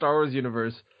movie in the Star Wars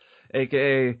universe,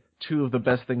 a.k.a. two of the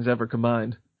best things ever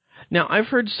combined. Now, I've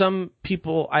heard some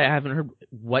people, I haven't heard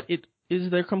what it is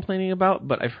they're complaining about,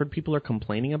 but I've heard people are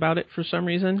complaining about it for some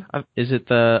reason. Is it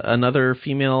another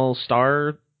female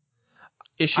star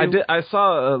issue? I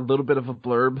saw a little bit of a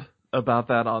blurb about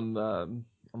that on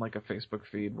like a Facebook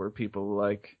feed where people were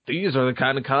like, these are the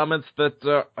kind of comments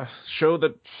that show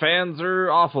that fans are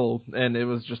awful. And it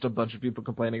was just a bunch of people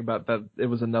complaining about that it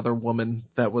was another woman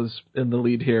that was in the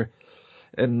lead here.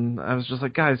 And I was just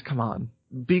like, guys, come on.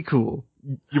 Be cool.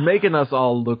 You're making us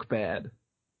all look bad.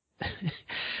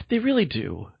 They really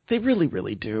do. They really,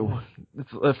 really do.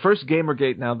 It's the first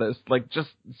Gamergate now that's like, just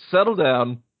settle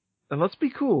down and let's be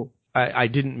cool. I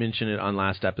didn't mention it on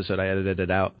last episode. I edited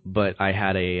it out, but I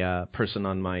had a person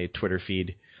on my Twitter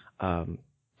feed. I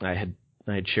had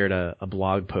shared a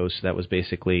blog post that was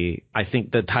basically, I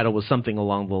think the title was something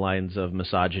along the lines of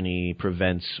misogyny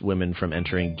prevents women from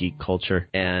entering geek culture.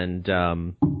 And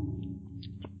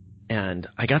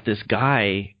I got this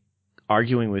guy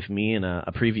arguing with me and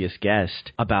a previous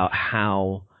guest about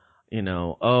how,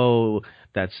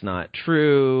 that's not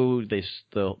true.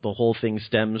 The whole thing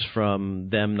stems from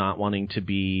them not wanting to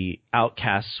be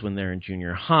outcasts when they're in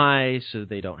junior high, so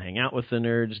they don't hang out with the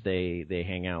nerds. They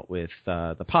hang out with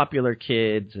the popular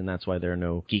kids, and that's why there are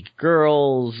no geek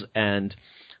girls. And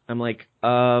I'm like,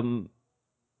 the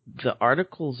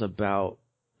articles about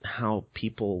how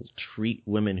people treat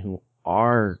women who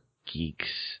are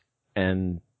geeks,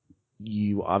 and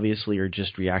you obviously are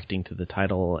just reacting to the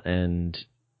title, and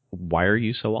why are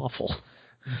you so awful?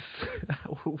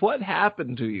 What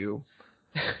happened to you?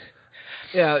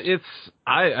 Yeah,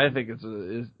 I think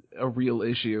it's a real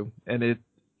issue, and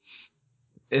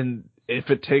if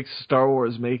it takes Star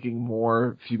Wars making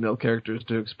more female characters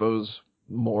to expose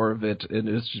more of it, and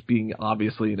it's just being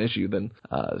obviously an issue, then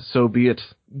so be it.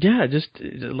 Yeah, just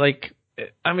like,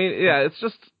 I mean, yeah, it's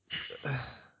just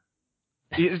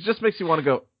it just makes you want to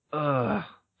go, ugh.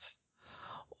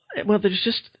 Well,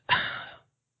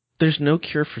 there's no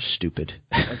cure for stupid.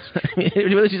 I mean,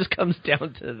 it really just comes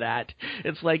down to that.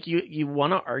 It's like you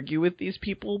want to argue with these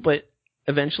people, but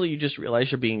eventually you just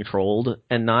realize you're being trolled,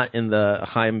 and not in the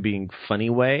I'm being funny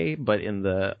way, but in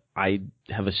the I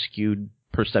have a skewed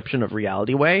perception of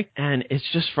reality way, and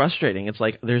it's just frustrating. It's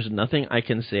like there's nothing I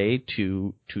can say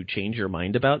to change your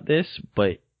mind about this,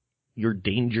 but you're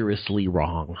dangerously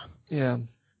wrong. Yeah.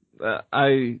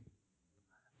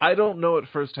 I don't know it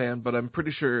firsthand, but I'm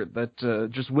pretty sure that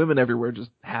just women everywhere just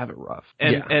have it rough.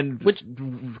 And which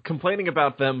complaining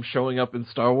about them showing up in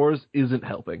Star Wars isn't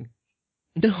helping.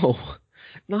 No,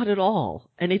 not at all.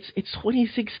 And it's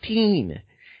 2016.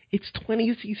 It's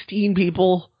 2016,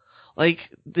 people. Like,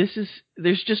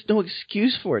 there's just no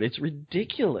excuse for it. It's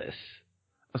ridiculous.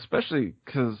 Especially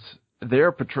because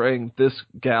they're portraying this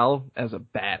gal as a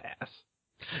badass.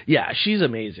 Yeah, she's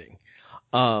amazing.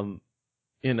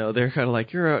 They're kind of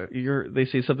like, they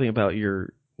say something about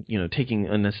you're taking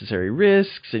unnecessary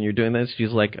risks and you're doing this.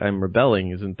 She's like, I'm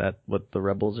rebelling. Isn't that what the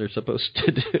rebels are supposed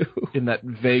to do? In that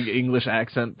vague English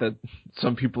accent that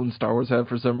some people in Star Wars have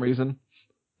for some reason.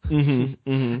 Mm-hmm,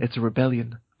 mm-hmm. It's a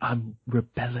rebellion. I'm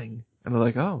rebelling. And they're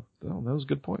like, oh, that was a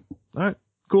good point. All right,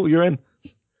 cool, you're in.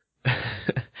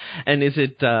 And is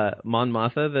it Mon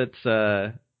Mothma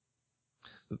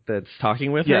that's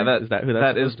talking with her? Is that who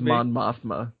that is Mon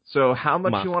Mothma. So how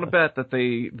much Mothma. You want to bet that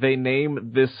they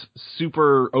name this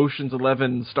super Ocean's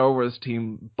 11 Star Wars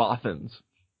team Bothans?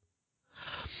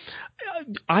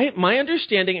 My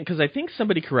understanding, because I think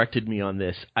somebody corrected me on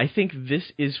this, I think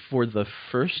this is for the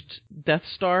first Death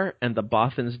Star, and the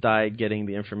Bothans died getting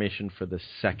the information for the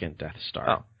second Death Star.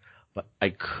 Oh. But I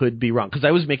could be wrong, because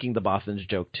I was making the Bothans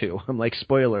joke, too. I'm like,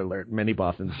 spoiler alert, many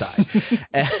Bothans die.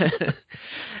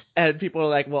 and people are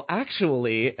like, well,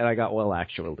 actually, and I got, well,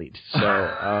 actually.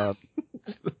 So,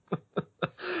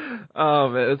 oh,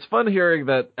 man, it's fun hearing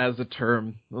that as a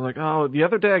term. I'm like, oh, the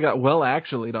other day I got well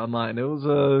actually online. It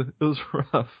was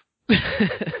rough.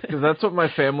 Because that's what my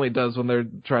family does when they're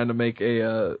trying to make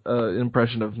a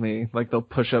impression of me. Like, they'll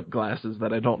push up glasses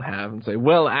that I don't have and say,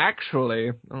 well,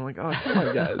 actually. I'm like, oh, come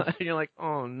on, guys. You're like,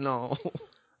 oh, no.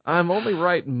 I'm only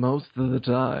right most of the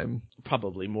time.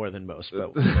 Probably more than most,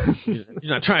 but you're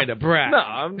not trying to brag. No,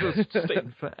 I'm just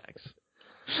stating facts.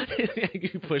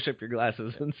 You push up your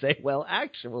glasses and say, well,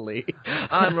 actually,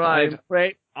 I'm right. I'm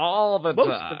right all the most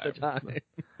time. Of the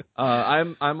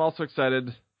time. I'm also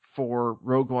excited for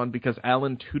Rogue One because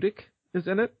Alan Tudyk is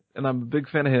in it, and I'm a big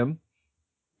fan of him.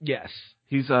 Yes.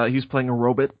 He's playing a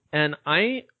robot. And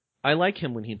I like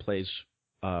him when he plays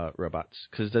robots,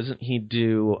 because didn't he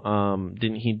do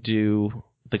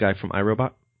the guy from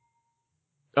iRobot?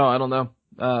 Oh, I don't know.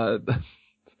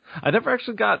 I never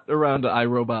actually got around to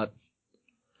iRobot.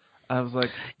 I was like,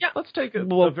 yeah, let's take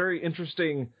a very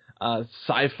interesting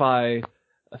sci-fi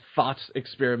thought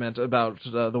experiment about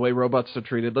the way robots are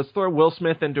treated. Let's throw Will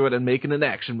Smith into it and make it an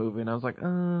action movie. And I was like,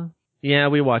 Yeah,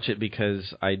 we watch it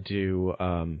because I do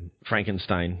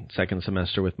Frankenstein second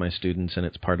semester with my students, and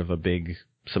it's part of a big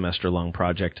semester-long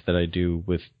project that I do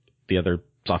with the other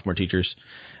sophomore teachers.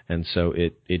 And so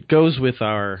it goes with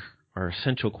our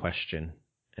essential question,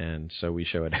 and so we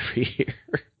show it every year.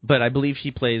 But I believe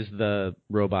he plays the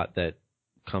robot that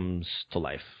comes to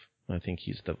life. I think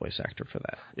he's the voice actor for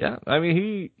that. Yeah, I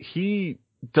mean, he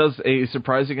does a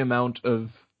surprising amount of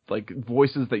like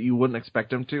voices that you wouldn't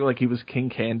expect him to. Like, he was King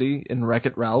Candy in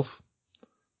Wreck-It Ralph.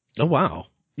 Oh, wow.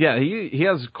 Yeah, he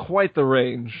has quite the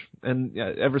range, and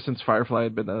yeah, ever since Firefly,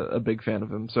 I've been a big fan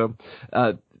of him. So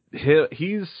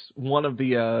he's one of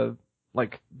the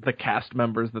the cast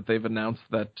members that they've announced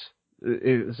that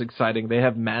is exciting. They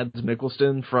have Mads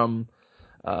Mikkelsen from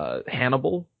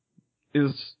Hannibal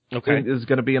is going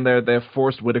to be in there. They have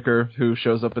Forrest Whitaker, who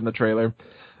shows up in the trailer.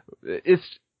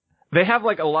 They have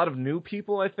like a lot of new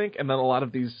people, I think, and then a lot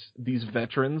of these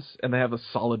veterans, and they have a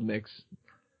solid mix.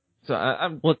 So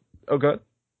oh, go ahead.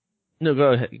 No,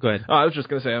 go ahead. Go ahead. Oh, I was just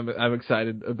going to say I'm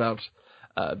excited about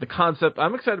the concept.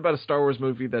 I'm excited about a Star Wars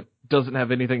movie that doesn't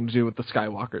have anything to do with the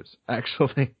Skywalkers,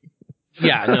 actually.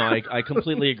 Yeah, no, I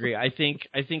completely agree. I think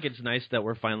it's nice that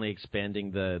we're finally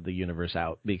expanding the universe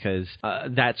out, because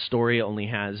that story only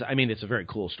has, I mean, it's a very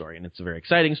cool story, and it's a very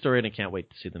exciting story, and I can't wait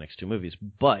to see the next two movies.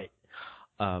 But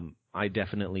I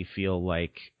definitely feel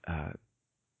like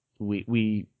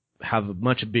we have a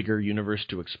much bigger universe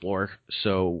to explore,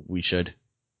 so we should.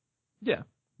 Yeah,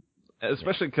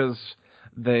 especially because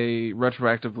they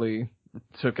retroactively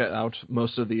took out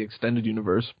most of the extended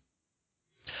universe.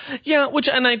 Yeah,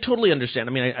 and I totally understand.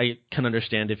 I mean, I can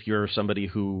understand if you're somebody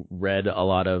who read a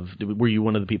lot of... Were you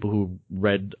one of the people who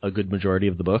read a good majority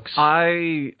of the books?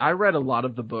 I read a lot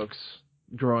of the books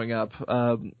growing up.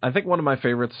 I think one of my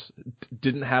favorites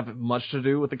didn't have much to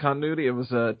do with the continuity. It was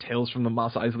Tales from the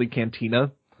Mos Eisley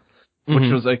Cantina.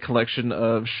 which was a collection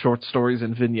of short stories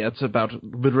and vignettes about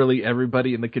literally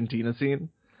everybody in the Cantina scene.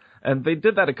 And they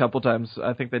did that a couple times.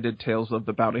 I think they did Tales of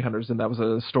the Bounty Hunters, and that was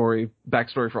a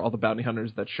backstory for all the bounty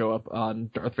hunters that show up on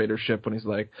Darth Vader's ship when he's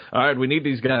like, all right, we need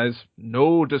these guys.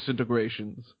 No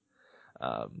disintegrations.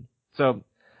 I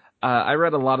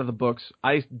read a lot of the books.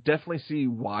 I definitely see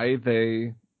why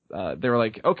they were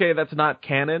like, okay, that's not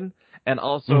canon. And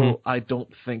also, I don't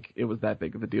think it was that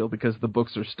big of a deal because the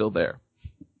books are still there.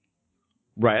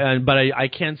 Right, but I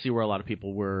can see where a lot of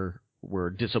people were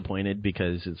disappointed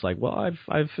because it's like, well,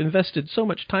 I've invested so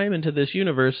much time into this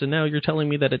universe, and now you're telling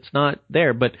me that it's not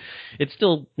there. But it's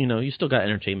still, you still got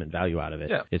entertainment value out of it.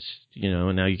 Yeah. It's,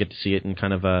 and now you get to see it in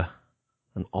kind of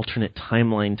an alternate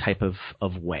timeline type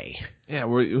of way. Yeah,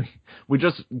 we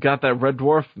just got that red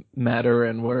dwarf matter,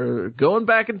 and we're going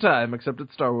back in time, except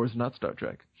it's Star Wars, not Star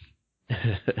Trek.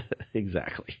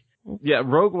 Exactly. Yeah,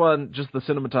 Rogue One, just the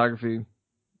cinematography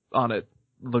on it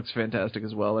looks fantastic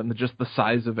as well, and just the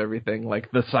size of everything, like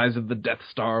the size of the Death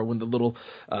Star when the little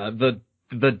the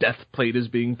death plate is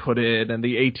being put in, and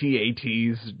the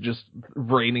AT-ATs just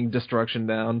raining destruction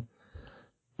down.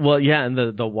 Well, yeah, and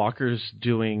the walkers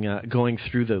going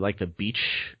through the beach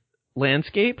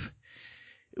landscape.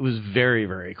 It was very,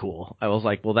 very cool. I was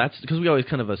like, well, that's because we always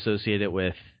kind of associate it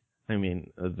with,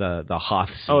 the Hoth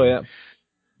scene. Oh yeah,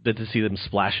 but to see them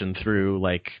splashing through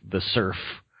the surf,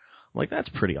 I'm like, that's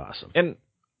pretty awesome. And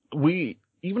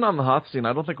even on the Hoth scene,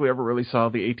 I don't think we ever really saw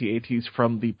the AT-ATs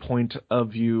from the point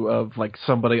of view of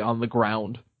somebody on the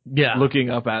ground. Yeah. Looking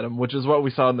up at him, which is what we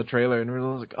saw in the trailer, and we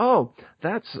were like, oh,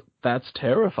 that's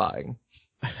terrifying.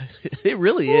 It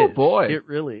really is. Oh boy. It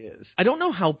really is. I don't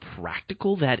know how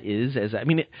practical that is as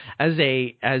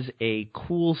a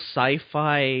cool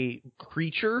sci-fi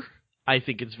creature. I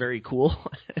think it's very cool.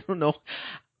 I don't know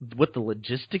what the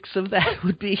logistics of that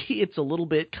would be. It's a little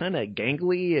bit kind of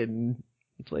gangly, and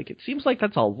it's it seems like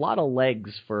that's a lot of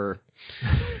legs for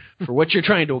what you're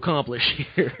trying to accomplish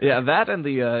here. Yeah, that and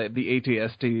the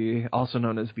AT-ST, also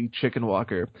known as the Chicken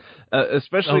Walker,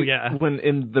 especially when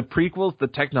in the prequels the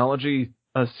technology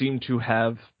seemed to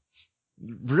have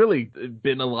really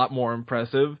been a lot more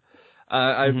impressive.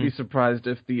 I'd be surprised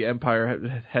if the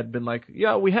Empire had been like,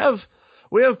 yeah, we have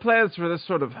plans for this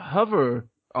sort of hover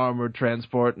armored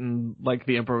transport, and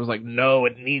the Emperor was like, no,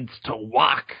 it needs to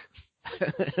walk.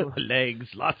 Legs,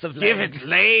 lots of legs. Give it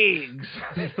legs.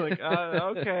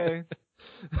 Okay.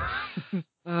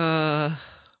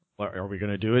 Are we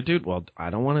gonna do it, dude? Well, I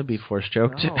don't want to be force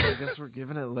choked. No, I guess we're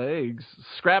giving it legs.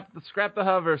 Scrap the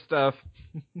hover stuff.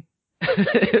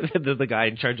 the guy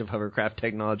in charge of hovercraft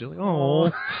technology,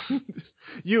 oh,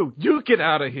 you get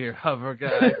out of here, hover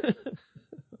guy.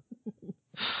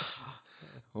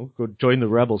 I'll go join the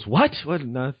rebels. What?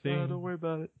 Nothing. No, don't worry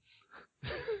about it.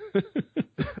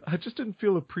 I just didn't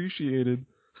feel appreciated.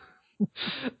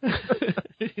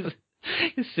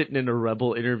 He's sitting in a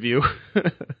rebel interview.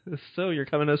 So you're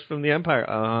coming to us from the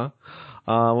Empire?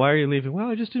 Why are you leaving? Well,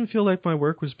 I just didn't feel like my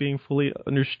work was being fully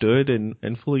understood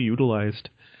and fully utilized.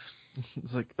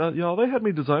 It's like, y'all, they had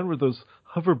me designed with those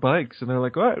hover bikes, and they're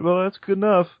like, all right, well, that's good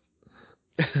enough.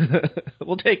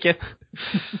 We'll take it.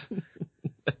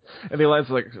 And Eli's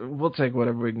like, we'll take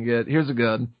whatever we can get. Here's a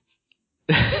gun.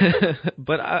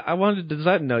 But I wanted to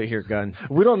design. No, here, gun.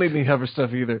 We don't need any hover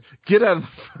stuff either. Get out of the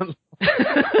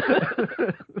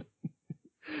front.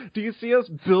 Do you see us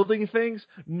building things?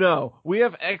 No. We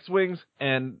have X-Wings,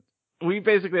 and we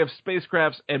basically have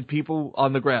spacecrafts and people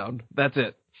on the ground. That's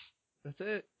it. That's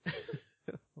it.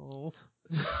 Oh.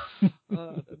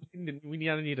 We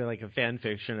need a fan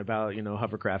fiction about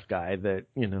hovercraft guy that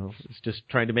is just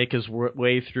trying to make his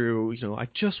way through. I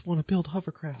just want to build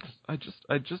hovercrafts. I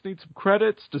just need some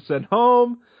credits to send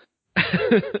home.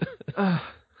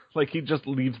 He just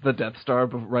leaves the Death Star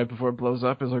right before it blows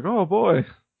up. He's like, oh boy,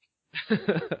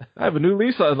 I have a new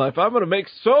lease on life. I'm gonna make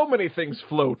so many things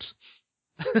float.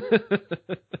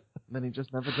 Then he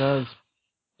just never does.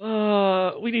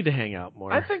 We need to hang out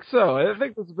more. I think so. I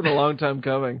think this has been a long time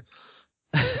coming.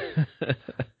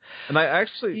 And I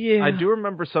do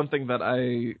remember something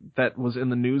that was in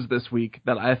the news this week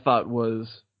that I thought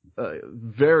was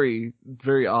very,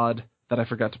 very odd that I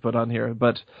forgot to put on here.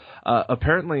 But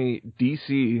apparently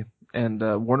DC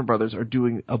and Warner Brothers are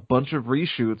doing a bunch of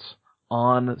reshoots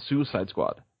on Suicide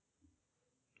Squad.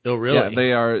 Oh, really?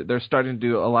 Yeah, they're starting to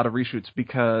do a lot of reshoots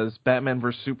because Batman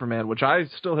vs. Superman, which I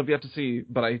still have yet to see,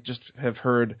 but I just have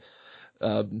heard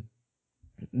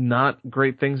not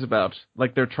great things about.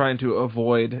 They're trying to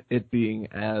avoid it being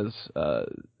as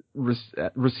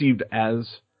received as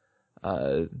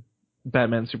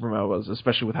Batman Superman was,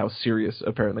 especially with how serious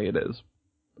apparently it is.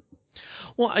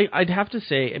 Well, I'd have to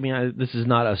say, I mean, this is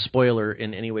not a spoiler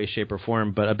in any way, shape, or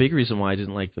form, but a big reason why I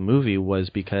didn't like the movie was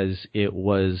because it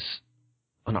was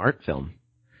an art film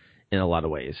in a lot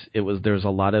of ways. There's a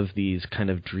lot of these kind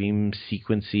of dream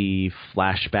sequency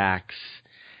flashbacks,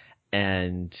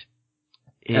 and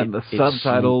the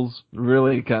subtitles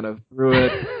really kind of threw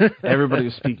it. Everybody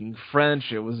was speaking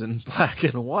French. It was in black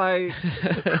and white.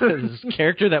 This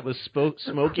character that was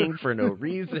smoking for no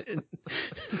reason.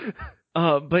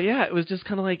 But yeah, it was just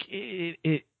kind of like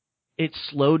it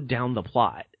slowed down the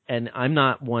plot. And I'm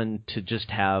not one to just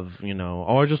have,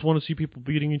 I just want to see people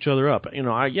beating each other up.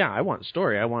 I want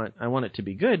story. I want it to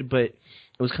be good. But it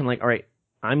was kind of like, all right,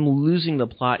 I'm losing the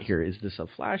plot here. Is this a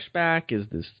flashback? Is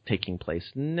this taking place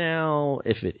now?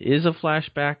 If it is a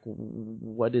flashback,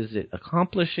 what is it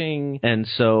accomplishing? And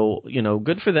so,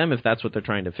 good for them if that's what they're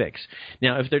trying to fix.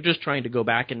 Now, if they're just trying to go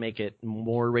back and make it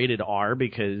more rated R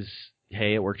because,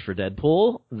 hey, it worked for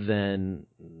Deadpool, then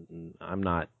I'm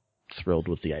not thrilled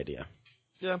with the idea.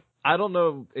 Yeah. I don't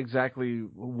know exactly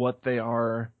what they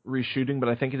are reshooting, but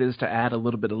I think it is to add a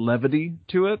little bit of levity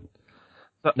to it.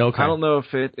 Okay. I don't know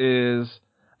if it is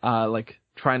like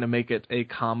trying to make it a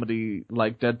comedy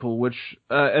like Deadpool, which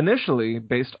initially,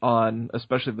 based on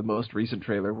especially the most recent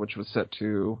trailer, which was set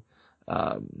to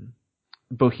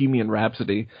Bohemian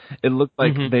Rhapsody, it looked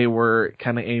like they were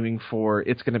kind of aiming for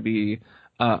it's going to be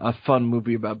a fun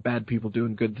movie about bad people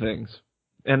doing good things.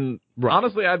 And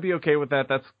honestly, I'd be okay with that.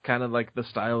 That's kind of like the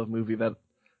style of movie that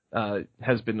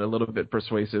has been a little bit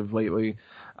persuasive lately.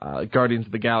 Guardians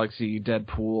of the Galaxy,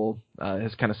 Deadpool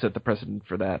has kind of set the precedent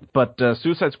for that. But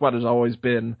Suicide Squad has always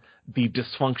been the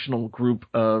dysfunctional group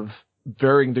of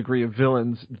varying degree of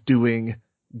villains doing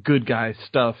good guy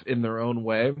stuff in their own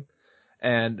way.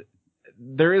 And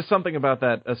there is something about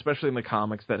that, especially in the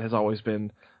comics, that has always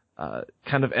been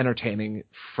kind of entertaining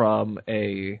from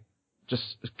a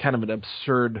just kind of an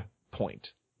absurd point.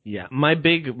 Yeah, my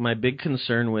big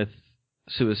concern with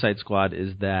Suicide Squad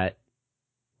is that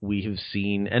we have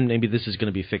seen, and maybe this is going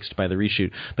to be fixed by the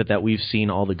reshoot, but that we've seen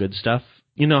all the good stuff.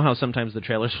 You know how sometimes the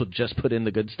trailers will just put in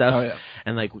the good stuff? Oh, yeah.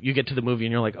 And like you get to the movie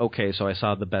and you're like, okay, so I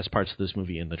saw the best parts of this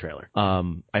movie in the trailer.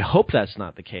 I hope that's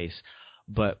not the case,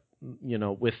 but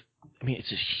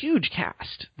it's a huge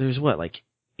cast. There's like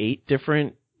 8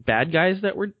 different bad guys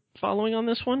that we're following on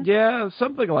this one? Yeah,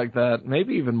 something like that.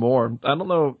 Maybe even more. I don't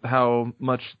know how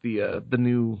much the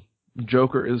new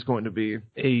Joker is going to be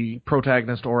a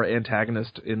protagonist or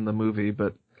antagonist in the movie,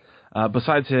 but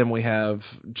besides him, we have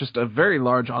just a very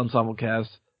large ensemble cast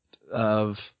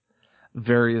of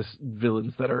various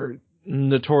villains that are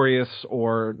notorious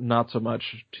or not so much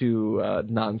to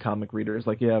non-comic readers.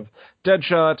 Like you have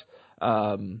Deadshot,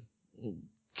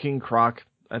 King Croc,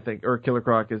 I think, or Killer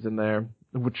Croc is in there.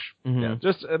 Which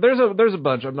just there's a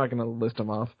bunch. I'm not going to list them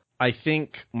off. I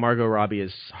think Margot Robbie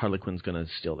as Harley Quinn's going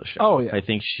to steal the show. Oh yeah. I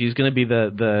think she's going to be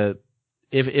the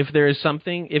if there is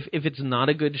something, if it's not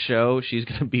a good show, she's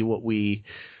going to be what we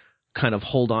kind of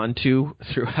hold on to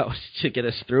throughout to get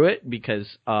us through it. Because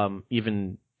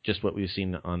even just what we've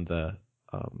seen on the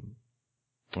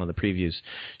previews,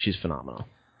 she's phenomenal.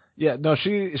 Yeah, no,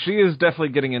 she is definitely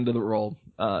getting into the role.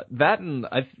 That and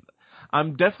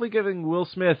I'm definitely giving Will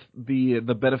Smith the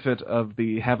benefit of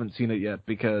the haven't seen it yet,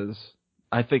 because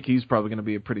I think he's probably going to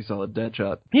be a pretty solid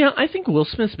Deadshot. Yeah, I think Will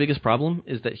Smith's biggest problem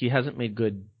is that he hasn't made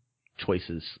good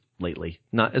choices lately.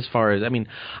 Not as far as,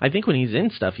 I think when he's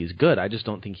in stuff, he's good. I just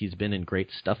don't think he's been in great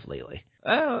stuff lately.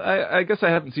 I guess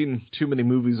I haven't seen too many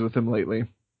movies with him lately.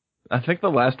 I think the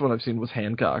last one I've seen was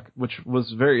Hancock, which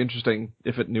was very interesting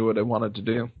if it knew what it wanted to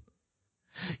do.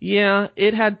 Yeah,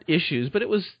 it had issues, but it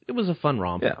was a fun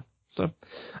romp. Yeah. So,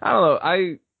 I don't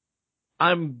know.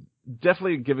 I'm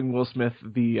definitely giving Will Smith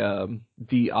the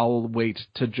I'll wait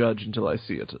to judge until I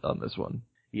see it on this one.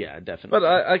 Yeah, definitely. But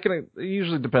I can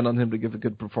usually depend on him to give a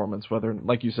good performance, whether,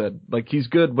 like you said, like he's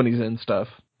good when he's in stuff.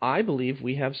 I believe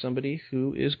we have somebody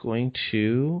who is going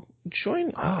to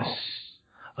join us.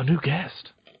 A new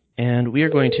guest. And we are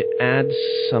going to add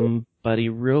somebody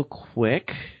real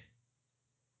quick.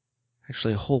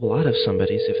 Actually, a whole lot of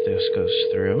somebodies if this goes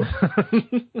through.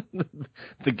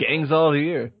 The gang's all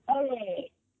here.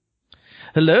 Okay.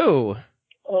 Hello.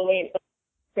 Oh, wait.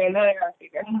 Okay, now I gotta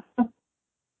figure.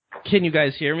 Can you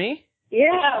guys hear me?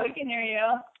 Yeah, we can hear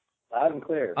you. Loud and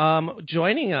clear.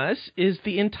 Joining us is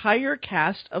the entire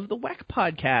cast of the Wekk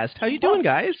podcast. How you doing,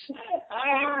 guys?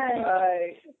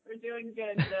 Hi. We're doing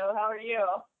good, Joe. How are you?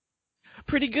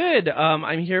 Pretty good.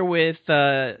 I'm here with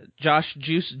Josh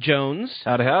Juice Jones.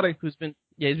 Howdy. He's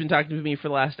been talking to me for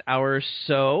the last hour or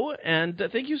so, and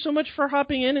thank you so much for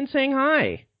hopping in and saying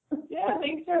hi. Yeah,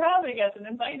 thanks for having us and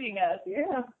inviting us.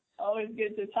 Yeah, always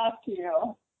good to talk to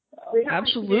you.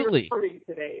 Absolutely. Recording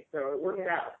today, so it worked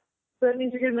out. So that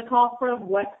means you're getting a call from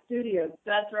Wekk Studios.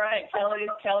 That's right,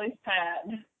 Kelly's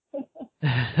pad.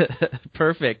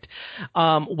 Perfect.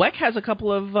 Wekk has a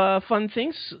couple of fun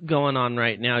things going on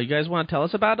right now. You guys want to tell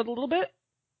us about it a little bit?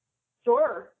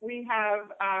 Sure. We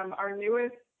have our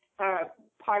newest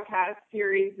podcast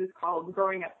series is called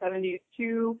Growing Up 70s.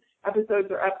 2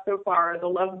 episodes are up so far, The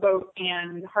Love Boat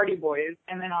and Hardy Boys.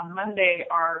 And then on Monday,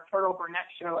 our Turtle Burnett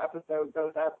Show episode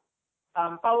goes up,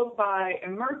 followed by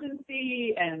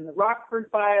Emergency and The Rockford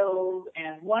Files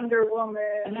and Wonder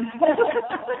Woman.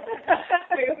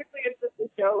 Basically, it's just a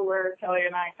show where Kelly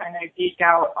and I kind of geek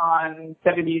out on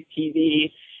 70s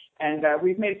TV. And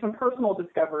we've made some personal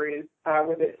discoveries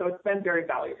with it, so it's been very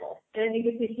valuable. And you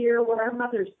get to hear what our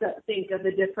mothers think of the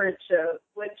different shows,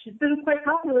 which has been quite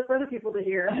popular for other people to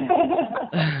hear.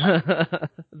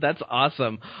 That's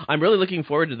awesome. I'm really looking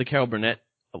forward to the Carol Burnett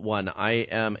one. I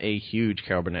am a huge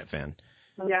Carol Burnett fan.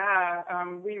 Yeah,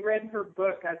 we read her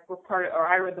book as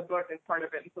I read the book as part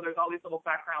of it, and so there's all these little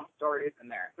background stories in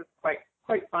there. It's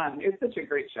quite fun. It's such a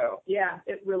great show. Yeah,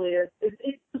 it really is.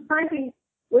 It's surprising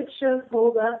which shows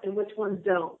hold up and which ones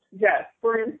don't. Yes.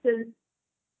 For instance,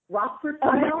 Rockford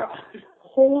Files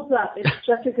holds up. It's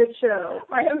such a good show.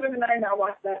 My husband and I now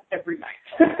watch that every night.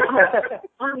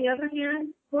 On the other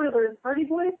hand, spoilers, Hardy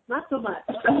Boys, not so much.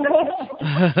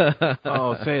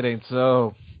 Oh, say it ain't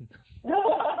so.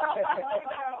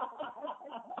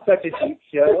 Such a cheap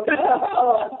show.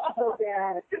 Oh, so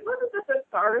bad. It wasn't that the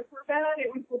stars were bad.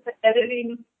 It was with the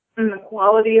editing and the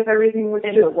quality of everything was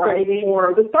just writing.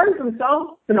 Or the stars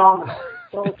themselves, phenomenal.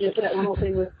 Well, just that one whole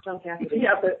thing with John Cassidy.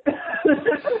 Yeah, but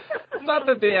It's not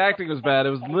that the acting was bad. It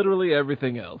was literally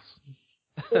everything else.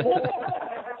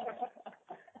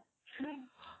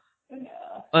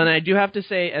 And I do have to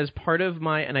say, as part of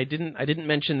my, and I didn't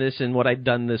mention this in what I'd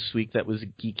done this week that was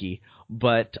geeky,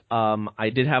 but I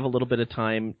did have a little bit of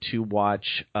time to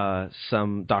watch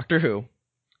some Doctor Who.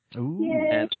 Ooh.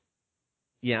 And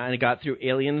I got through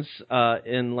Aliens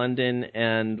in London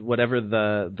and whatever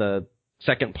the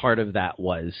second part of that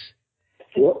was.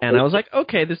 And I was like,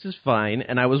 okay, this is fine.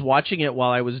 And I was watching it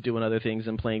while I was doing other things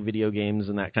and playing video games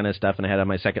and that kind of stuff, and I had it on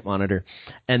my second monitor.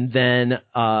 And then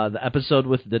the episode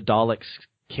with the Daleks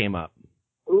came up.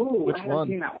 ooh, Which I haven't one?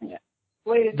 seen that one yet.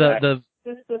 Wait a second.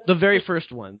 The very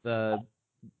first one. The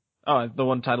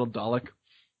one titled Dalek.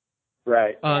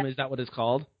 Right. is that what it's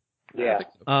called? Yeah.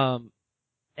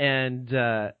 And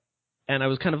I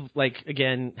was kind of like,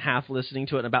 again, half listening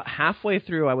to it, and about halfway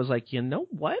through I was like, you know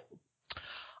what?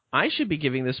 I should be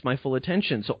giving this my full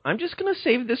attention, so I'm just going to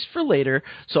save this for later.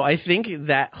 So I think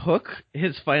that hook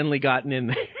has finally gotten in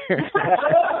there.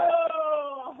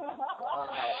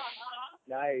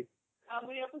 Nice. How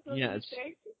many episodes Yes. did it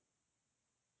take?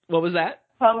 What was that?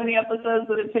 How many episodes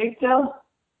did it take, Jill?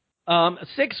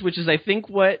 6, which is I think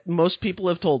what most people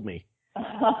have told me. Yeah,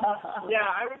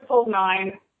 I was told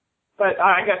 9, but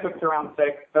I got hooked around 6,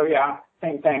 so yeah,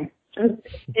 same thing.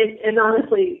 And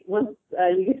honestly, once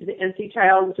you get to the NC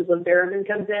Child, which is when Barrowman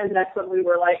comes in, that's when we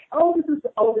were like, this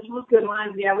was good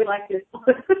lines. Yeah, we like this.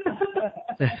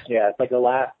 Yeah, it's like the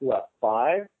last,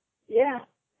 5? Yeah.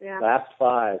 Last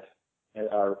 5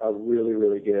 are really,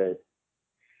 really good.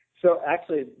 So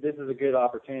actually, this is a good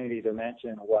opportunity to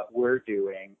mention what we're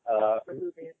doing.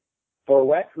 For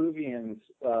Wekk Whovians,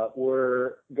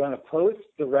 we're going to post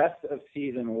the rest of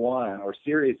Season 1 or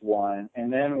Series 1,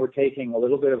 and then we're taking a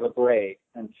little bit of a break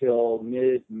until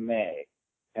mid-May.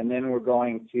 And then we're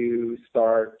going to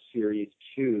start Series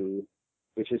 2,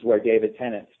 which is where David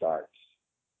Tennant starts.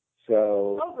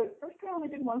 So, but first guy only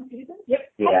did 1 season? Yep.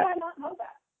 Yeah. How did I not know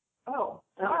that? Oh,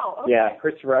 wow. Okay. Yeah,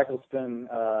 Christopher Eccleston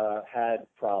had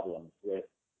problems with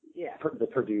Yeah. the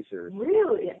producers.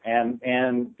 Really?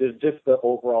 And there's just the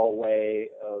overall way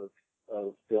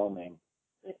of filming.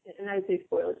 And I'd say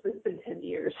spoilers, but it's been 10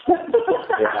 years.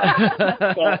 Yeah.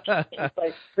 It's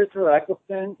like Christopher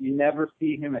Eccleston, you never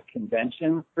see him at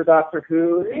conventions for Doctor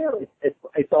Who. Really?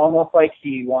 It's almost like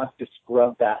he wants to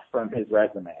scrub that from his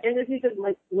resume. And if you could,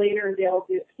 like, later, they'll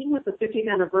do, I think with the 50th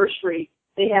anniversary,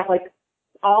 they have, like,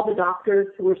 all the doctors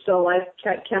who were still alive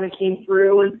kind of came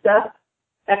through and stuff.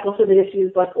 Eccleston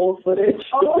issues, like, old footage.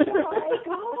 Oh, my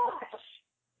gosh.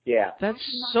 Yeah. That's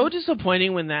so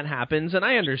disappointing when that happens, and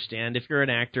I understand if you're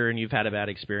an actor and you've had a bad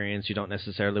experience, you don't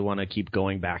necessarily want to keep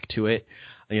going back to it.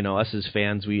 You know, us as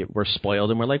fans, we're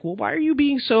spoiled, and we're like, well, why are you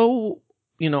being so,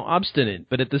 obstinate?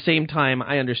 But at the same time,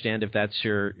 I understand if that's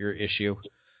your issue.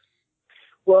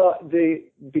 Well, the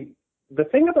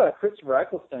thing about Christopher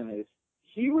Eccleston is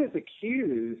he was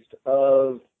accused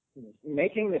of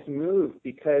making this move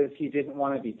because he didn't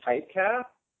want to be typecast,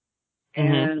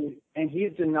 and he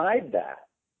denied that.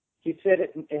 he said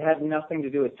it had nothing to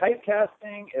do with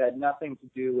typecasting. It had nothing to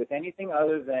do with anything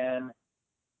other than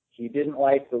he didn't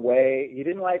like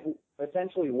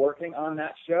essentially working on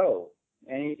that show,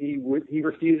 and he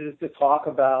refuses to talk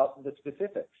about the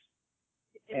specifics.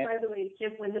 And by the way, you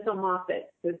can't blame this on Moffat,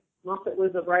 because Moffat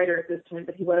was a writer at this time,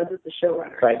 but he wasn't the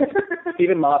showrunner. Right.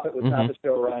 Stephen Moffat was not the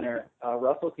showrunner.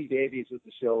 Russell T Davies was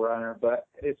the showrunner, but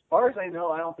as far as I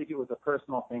know, I don't think it was a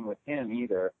personal thing with him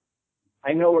either.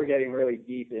 I know we're getting really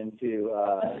deep into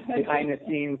behind the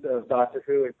scenes of Doctor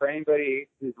Who, and for anybody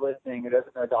who's listening who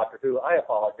doesn't know Doctor Who, I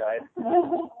apologize.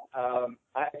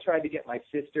 I tried to get my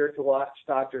sister to watch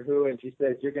Doctor Who, and she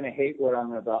says, "You're going to hate what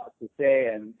I'm about to say,"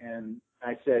 and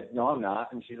I said, "No, I'm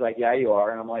not." And she's like, "Yeah, you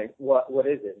are." And I'm like, "What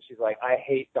is it?" And she's like, "I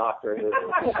hate Doctor Who."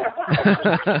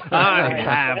 I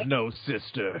have no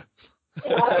sister.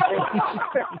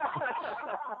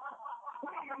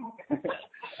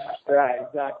 Right,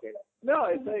 exactly. No,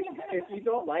 it's like, if you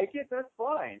don't like it, that's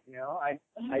fine. You know, I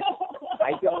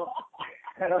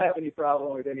don't have any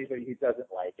problem with anybody who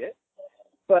doesn't like it.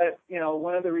 But, you know,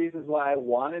 one of the reasons why I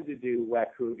wanted to do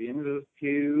Wekk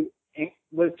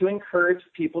was to encourage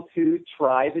people to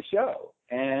try the show.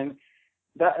 And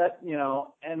that, you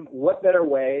know, and what better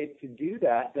way to do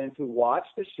that than to watch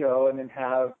the show and then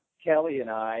have Kelly and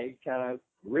I kind of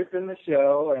ripping the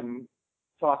show and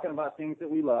talking about things that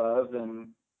we love,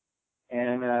 and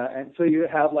so you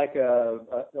have like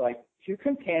like two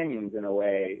companions in a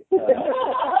way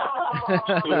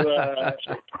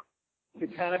to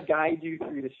kind of guide you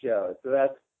through the show. So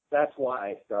that's why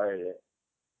I started it.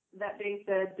 That being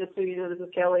said, just so you know, this is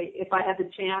Kelly, if I had the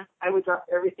chance, I would drop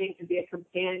everything and be a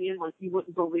companion like you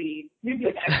wouldn't believe. You'd be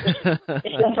if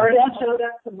the Stardust showed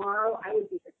up tomorrow, I would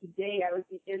be today. I would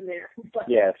be in there. But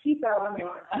yes. Keep that on me.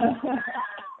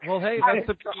 Well, hey, that's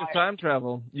the beauty of time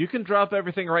travel. You can drop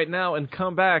everything right now and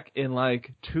come back in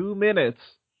like 2 minutes.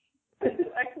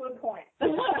 Excellent point.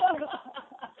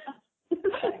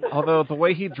 Although the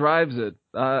way he drives it,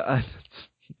 not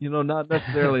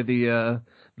necessarily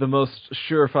the most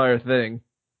surefire thing.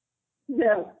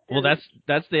 No. Well,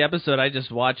 that's the episode I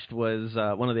just watched. Was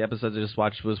one of the episodes I just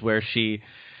watched was where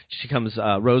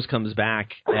Rose comes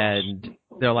back, and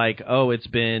they're like, "Oh, it's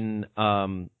been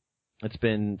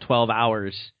 12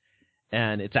 hours,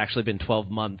 and it's actually been 12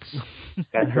 months."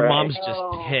 That's Her right. mom's just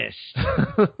pissed.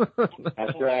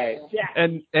 That's right. Yeah.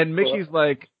 And Mickey's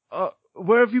like,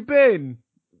 "Where have you been,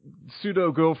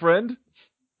 pseudo girlfriend?"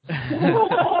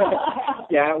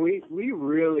 Yeah, we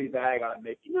really bag on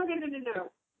Mickey. No.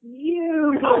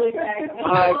 You really bag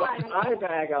on I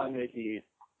bag on Mickey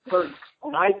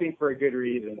I think for a good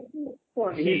reason.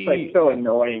 He's like He- so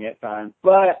annoying at times,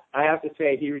 but I have to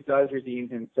say he does redeem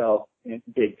himself in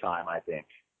big time, I think.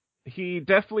 He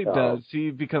definitely does.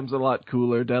 He becomes a lot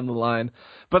cooler down the line.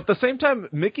 But at the same time,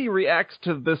 Mickey reacts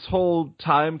to this whole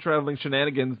time-traveling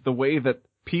shenanigans the way that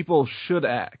people should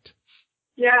act.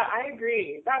 Yeah, I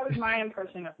agree. That was my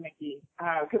impression of Mickey.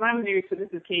 Because I'm new to, this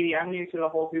is Katie, I'm new to the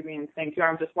whole Whovians thing too.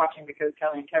 I'm just watching because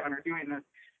Kelly and Kevin are doing this.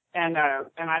 And I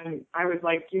was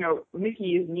like, you know,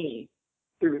 Mickey is me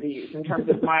through these in terms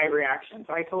of my reaction.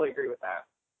 So I totally agree with that.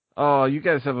 Oh, you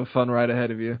guys have a fun ride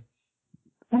ahead of you.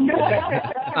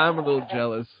 I'm a little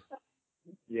jealous.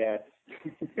 Yes.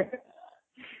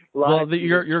 Well,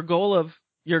 your goal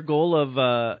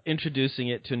of introducing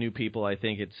it to new people, I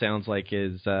think it sounds like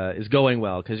is going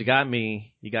well, because you got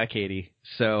me, you got Katie,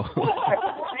 so.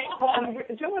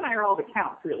 Joe and I are all the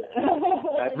counts, really.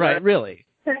 Right, really.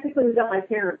 Technically, we got my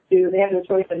parents too. They have no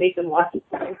choice to make them watch it.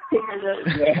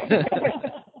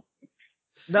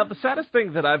 Now, the saddest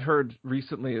thing that I've heard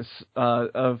recently is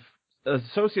of an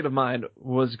associate of mine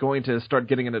was going to start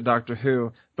getting into Doctor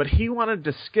Who, but he wanted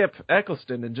to skip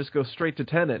Eccleston and just go straight to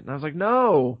Tennant. And I was like,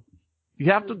 no,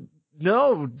 you have to,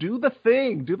 do the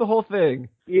thing, do the whole thing.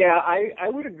 Yeah, I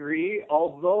would agree,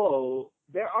 although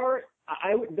there are,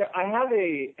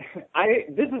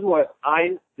 this is what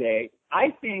I say.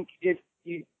 I think if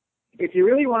you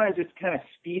really want to just kind of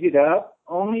speed it up,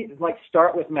 only like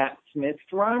start with Matt Smith's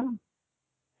run,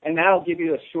 and that'll give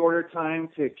you a shorter time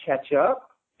to catch up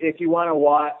if you want to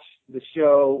watch the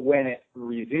show when it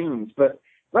resumes. But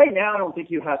right now, I don't think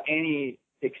you have any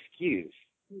excuse,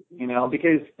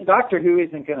 because Doctor Who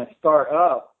isn't going to start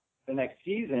up the next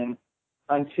season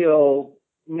until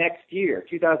next year,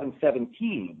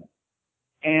 2017.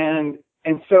 And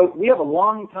so we have a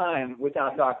long time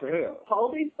without Doctor Who.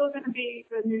 Holly's still going to be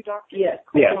the new Doctor? Yes.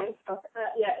 Yeah,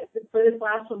 for this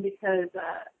last one, because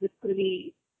this is going to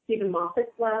be Stephen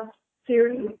Moffat's last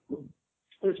series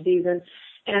or season.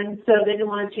 And so they didn't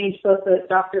want to change both the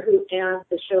Doctor Who and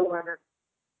the showrunner.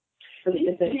 for the Do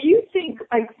infant. you think,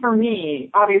 like, for me,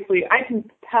 obviously, I can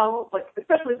tell, like,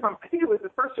 especially from, I think it was the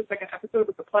first or second episode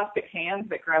with the plastic hands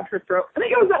that grabbed her throat. I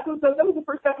think it was that was the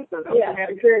first episode. That Yeah,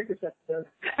 was very first episode.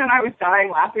 and I was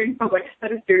dying laughing. I was like,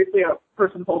 that is seriously a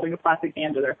person holding a plastic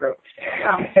hand to their throat.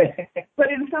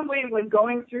 But in some ways, like,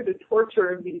 going through the torture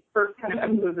of these first kind of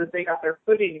episodes as they got their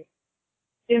footing,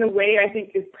 in a way, I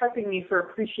think is prepping me for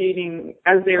appreciating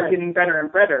as they're getting better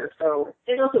and better. So,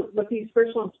 and also, with these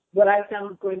first ones, what I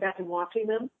found going back and watching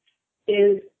them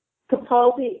is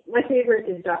Capaldi. My favorite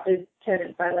is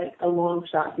Tennant by like a long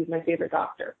shot. He's my favorite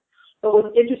doctor. But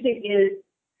what's interesting is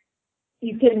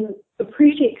you can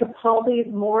appreciate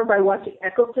Capaldi more by watching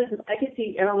Eccleston. I could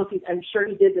see, I don't know if I'm sure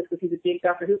he did this because he's a big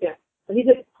Doctor Who fan, but he's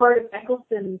a part of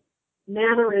Eccleston's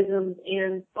mannerisms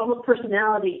and almost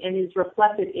personality and is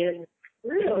reflected in.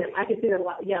 Really? I can see that a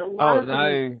lot. Yeah, a lot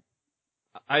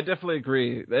I definitely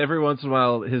agree. Every once in a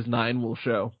while, his 9 will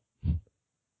show.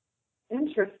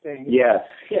 interesting. Yes.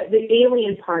 Yeah, the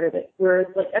alien part of it, whereas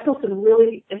like Eccleston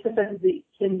really emphasizes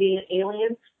him being an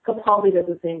alien. Capaldi does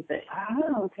the same thing.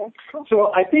 Oh, okay. Cool.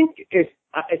 So I think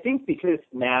because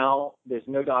now there's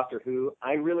no Doctor Who,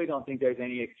 I really don't think there's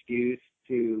any excuse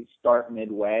to start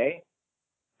midway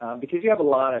because you have a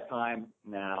lot of time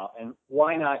now, and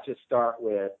why not just start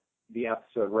with the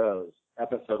episode Rose,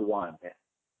 episode 1,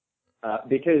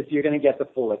 because you're going to get the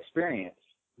full experience.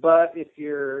 But if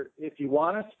you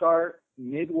want to start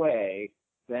midway,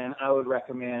 then I would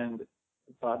recommend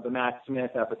the Matt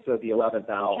Smith episode, The 11th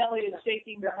Hour. Kelly is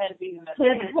shaking her head being a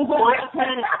Tennant.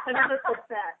 Another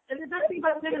success. And the best thing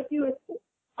about Tennant too is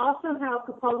also how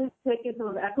Capaldi's taken some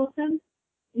of Eccleston.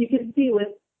 You can see with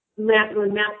Matt,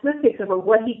 when Matt Smith takes over,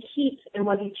 what he keeps and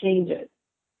what he changes.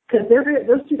 Because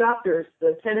those two doctors,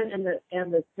 the Tennant and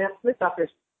the Matt Smith doctors,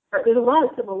 there's a lot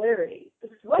of similarities.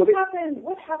 What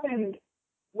happened?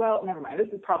 Well, never mind. This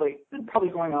is probably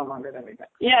going on longer than we think.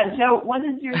 Yeah, Joe, what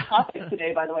is your topic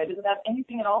today, by the way? Does it have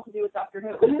anything at all to do with Doctor Who?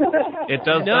 It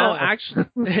does No, now. actually,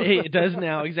 it does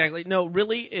now, exactly. No,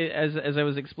 really, as I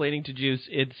was explaining to Juice,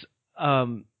 it's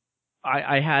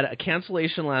I had a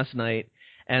cancellation last night,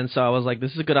 and so I was like,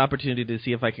 this is a good opportunity to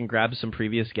see if I can grab some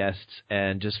previous guests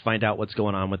and just find out what's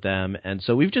going on with them. And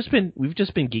so we've just been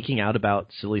geeking out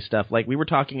about silly stuff. Like we were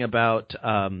talking about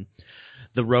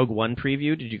the Rogue One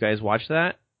preview. Did you guys watch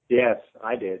that? Yes,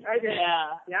 I did.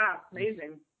 Yeah,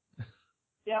 amazing.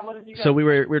 Yeah, what did you guys So we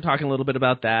were talking a little bit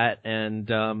about that, and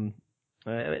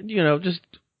just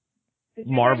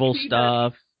Marvel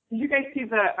stuff. Did you guys see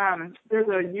there's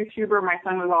a YouTuber, my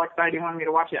son was all excited, he wanted me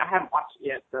to watch it. I haven't watched it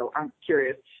yet, so I'm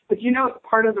curious. But you know, it's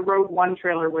part of the Rogue One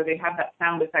trailer where they have that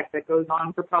sound effect that goes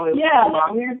on for probably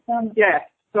that weird sound. Yeah.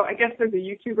 So I guess there's a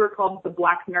YouTuber called The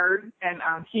Black Nerd, and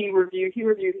he's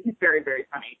very, very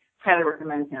funny. Highly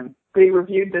recommend him. But he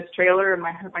reviewed this trailer, and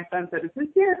my son said, it's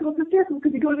hysterical,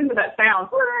 because he goes into that sound.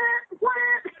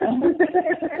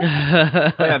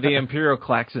 Yeah, the Imperial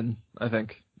Klaxon, I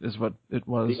think, is what it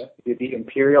was. The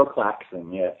Imperial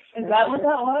Klaxon, yes. Is that what that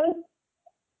was?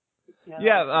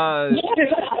 Yeah,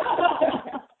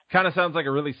 kind of sounds like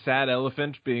a really sad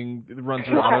elephant being run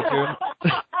through auto-tune.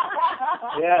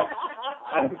 Yeah,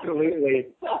 absolutely.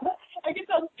 I guess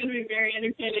that's going to be a very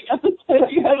entertaining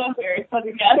episode. You have a very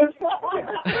funny guest.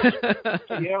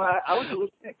 You know, I was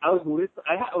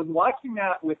watching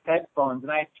that with headphones,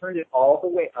 and I turned it all the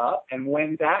way up. And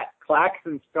when that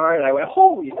klaxon started, I went,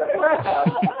 "Holy crap!"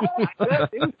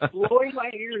 It was blowing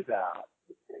my ears out.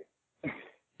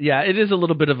 Yeah, it is a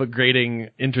little bit of a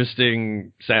grating,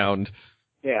 interesting sound.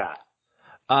 Yeah.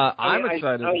 I'm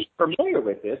excited. I was familiar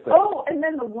with this. But Oh, and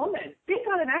then the woman. They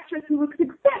got an actress who looks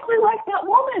exactly like that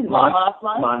woman. Mon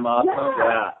Mothma.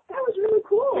 Yeah. That was really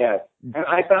cool. Yes. And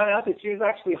I found out that she was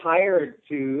actually hired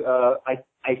to,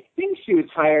 I think she was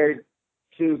hired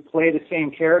to play the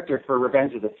same character for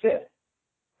Revenge of the Sith.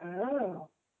 Oh.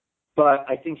 But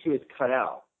I think she was cut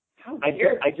out. How I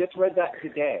weird. just read that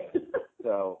today.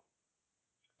 So.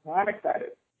 Well, I'm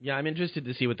excited. Yeah, I'm interested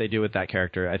to see what they do with that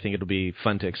character. I think it'll be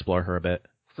fun to explore her a bit.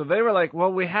 So they were like,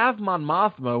 well, we have Mon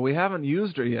Mothma. We haven't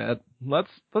used her yet. Let's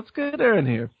get her in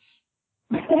here.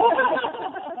 The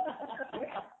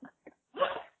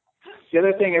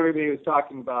other thing everybody was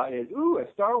talking about is, a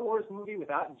Star Wars movie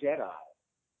without Jedi.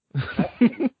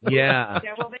 Yeah.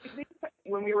 Yeah, well, they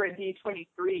when we were at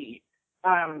D23,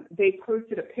 they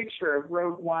posted a picture of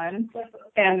Rogue One,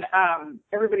 and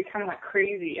everybody kind of went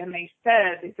crazy. And they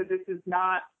said this is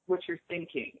not what you're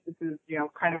thinking. This is,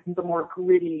 kind of the more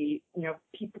gritty,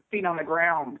 people feet on the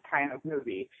ground kind of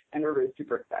movie. And we're really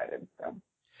super excited. So.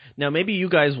 Now, maybe you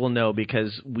guys will know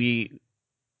because we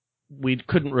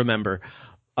couldn't remember.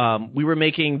 We were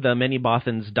making the Many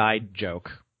Bothans died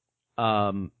joke.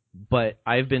 but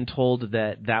I've been told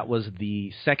that was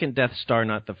the second Death Star,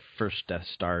 not the first Death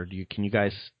Star. Can you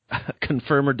guys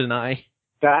confirm or deny?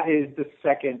 That is the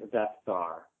second Death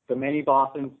Star. The many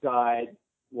Bothans died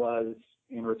was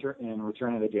in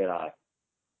Return of the Jedi.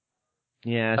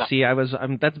 Yeah, see,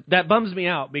 that bums me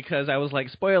out because I was like,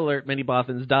 spoiler alert, many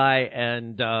Bothans die,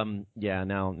 and now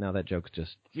that joke's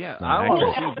just I want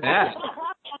to see that.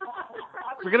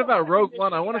 Forget about Rogue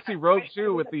One. I want to see Rogue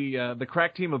 2 with the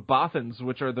crack team of Bothans,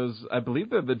 which are those, I believe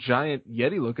they're the giant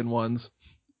Yeti-looking ones.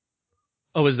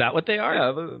 Oh, is that what they are? Yeah,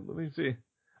 let me see.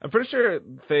 I'm pretty sure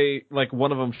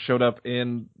one of them showed up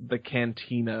in the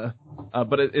cantina,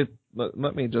 but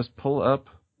let me just pull up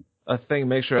a thing,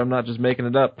 make sure I'm not just making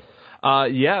it up.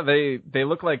 They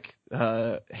look like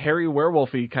hairy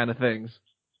werewolfy kind of things.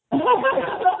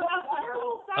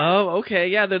 Oh, okay.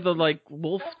 Yeah, they're the like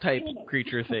wolf type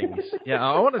creature things. Yeah,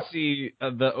 I want to see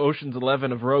the Ocean's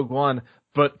 11 of Rogue One,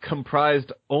 but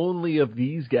comprised only of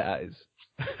these guys.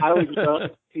 I would love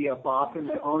to see a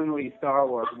Boston only Star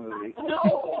Wars movie.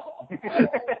 No.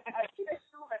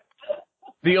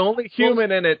 The only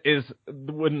human in it is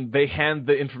when they hand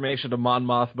the information to Mon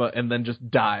Mothma and then just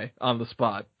die on the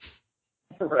spot.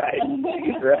 Right.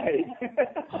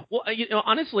 Well,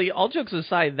 honestly, all jokes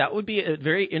aside, that would be a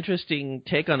very interesting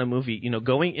take on a movie.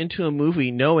 Going into a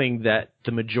movie knowing that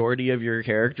the majority of your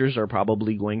characters are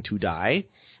probably going to die,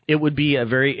 it would be a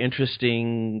very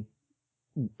interesting.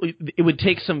 It would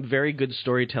take some very good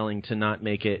storytelling to not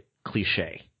make it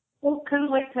cliche. Well, kind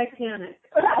of like Titanic.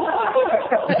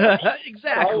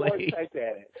 Exactly.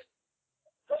 Titanic.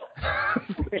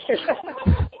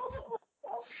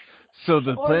 So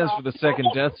the plans for the second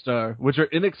Death Star, which are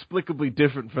inexplicably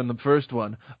different from the first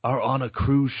one, are on a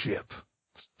cruise ship.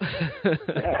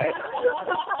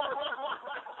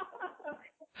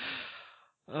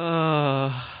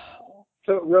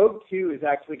 So Rogue 2 is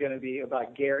actually going to be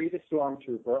about Gary the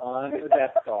Stormtrooper on the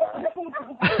Death Star.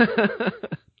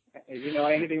 If you know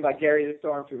anything about Gary the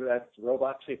Stormtrooper, that's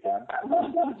Robot Chicken.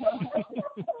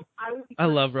 I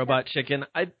love Robot Chicken.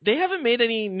 They haven't made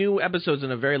any new episodes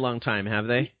in a very long time, have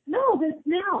they? No, there's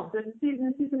now. There's a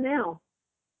season now.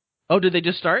 Oh, did they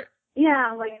just start?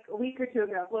 Yeah, like a week or two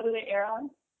ago. What do they air on?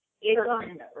 It's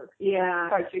on Network. Yeah.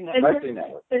 Cartoon Network. And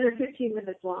they're 15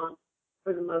 minutes long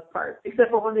for the most part,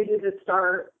 except for when they do the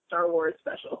Star Wars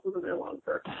specials, so they're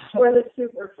longer. Or the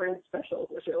Super Friends specials,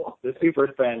 which are long. The Super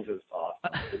Friends is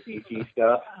awesome. The DG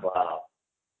stuff, wow.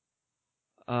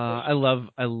 I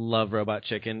love Robot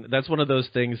Chicken. That's one of those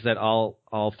things that I'll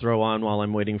throw on while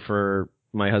I'm waiting for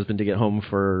my husband to get home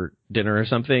for dinner or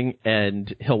something,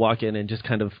 and he'll walk in and just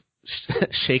kind of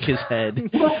shake his head.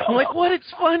 I'm like, what?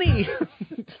 It's funny.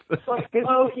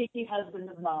 Geeky husband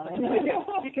of mine.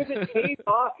 Because it pays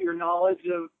off your knowledge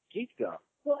of geekdom.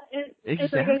 Well,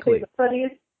 Exactly. The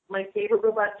funniest, my favorite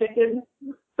Robot Chicken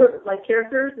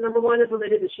characters. Number one is when they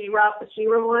did the She-Ra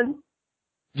one.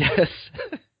 Yes.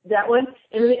 That one,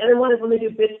 and then the other one is when they do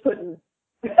bitch pudding.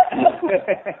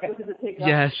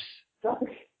 Yes.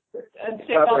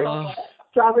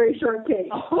 Strawberry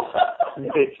shortcake.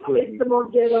 It's the more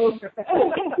ghetto.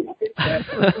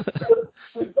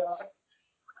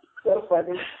 So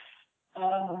funny.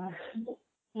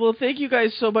 Well, thank you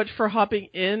guys so much for hopping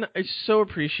in. I so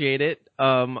appreciate it.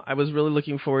 I was really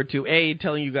looking forward to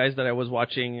telling you guys that I was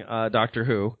watching Doctor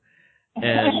Who,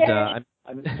 and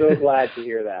I'm so glad to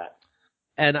hear that.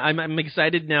 And I'm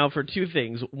excited now for two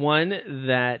things. One,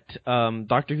 that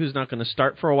Doctor Who's not going to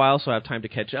start for a while, so I have time to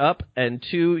catch up. And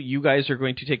two, you guys are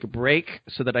going to take a break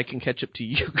so that I can catch up to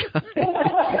you guys.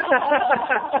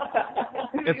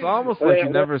 It's almost like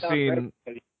you've never seen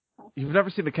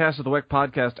the cast of the Wekk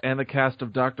podcast and the cast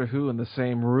of Doctor Who in the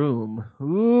same room.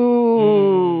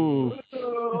 Ooh.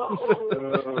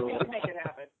 Make it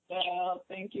happen. So,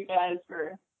 thank you guys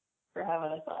for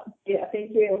having us on. Yeah,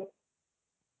 thank you.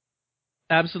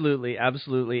 Absolutely.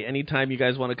 Anytime you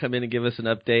guys want to come in and give us an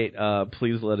update,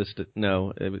 please let us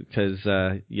know, because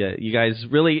you guys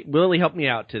really helped me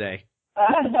out today. All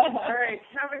right.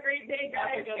 Have a great day,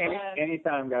 guys.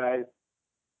 Anytime, guys.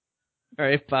 All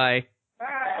right, bye.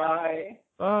 Bye.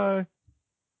 Bye.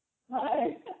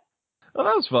 Bye. Oh,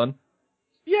 that was fun.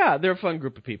 Yeah, they're a fun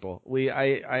group of people.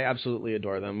 I absolutely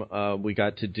adore them. We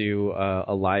got to do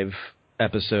a live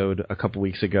episode a couple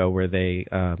weeks ago where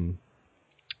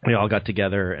we all got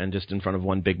together and just in front of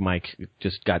one big mic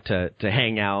just got to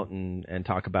hang out and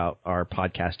talk about our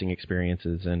podcasting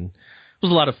experiences, and it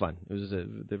was a lot of fun.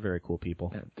 They're very cool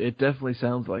people. Yeah, it definitely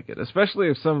sounds like it, especially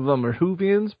if some of them are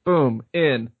Whovians. Boom,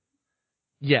 in.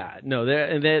 Yeah, no,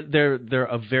 they're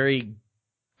a very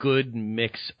good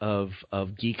mix of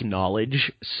geek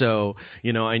knowledge. So,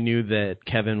 I knew that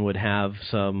Kevin would have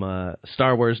some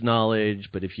Star Wars knowledge,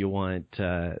 but if you want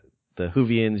the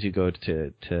Whovians, you go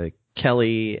to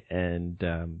Kelly, and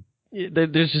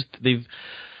there's just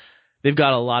they've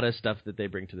got a lot of stuff that they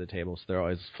bring to the table, so they're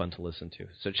always fun to listen to.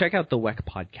 So check out the Wekk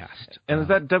podcast. And is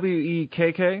that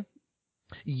WEKK?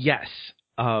 Yes.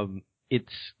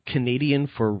 It's Canadian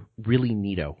for really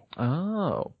neato.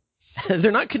 Oh.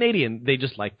 They're not Canadian. They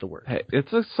just like the word. Hey,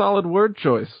 it's a solid word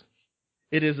choice.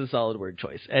 It is a solid word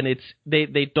choice. And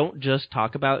they don't just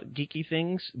talk about geeky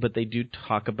things, but they do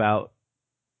talk about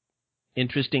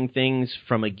interesting things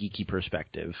from a geeky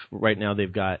perspective. Right now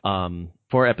they've got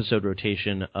 4-episode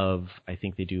rotation of, I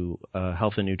think they do a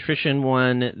health and nutrition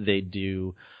one, they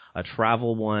do a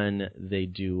travel one, they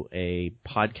do a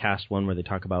podcast one where they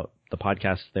talk about the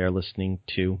podcasts they're listening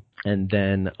to, and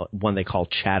then one they call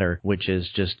Chatter, which is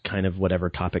just kind of whatever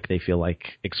topic they feel like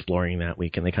exploring that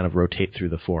week, and they kind of rotate through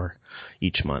the 4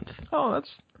 each month. Oh,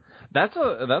 that's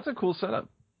a cool setup.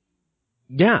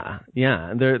 Yeah.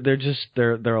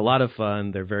 They're a lot of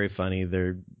fun. They're very funny.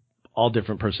 They're all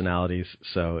different personalities.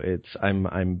 So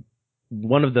I'm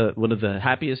one of the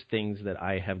happiest things that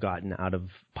I have gotten out of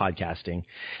podcasting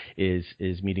is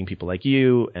meeting people like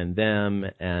you and them.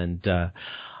 And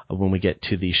when we get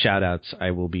to the shout outs,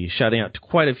 I will be shouting out to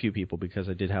quite a few people, because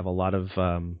I did have a lot of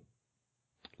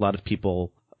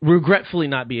people regretfully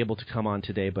not be able to come on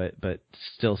today, but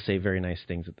still say very nice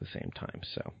things at the same time.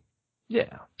 So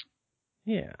yeah.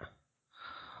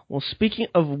 Well, speaking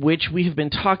of which, we have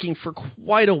been talking for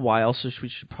quite a while, so we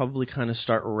should probably kind of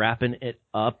start wrapping it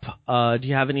up. Do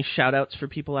you have any shout-outs for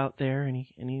people out there?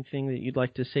 Anything that you'd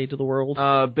like to say to the world?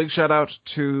 Big shout-out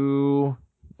to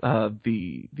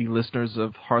the listeners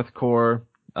of Hearthcore,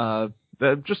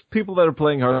 just people that are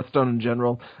playing Hearthstone in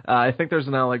general. I think there's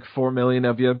now like 4 million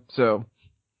of you, so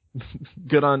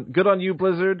good on you,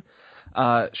 Blizzard.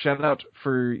 Shout-out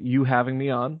for you having me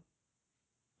on.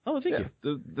 Oh, thank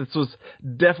you. This was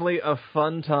definitely a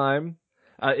fun time.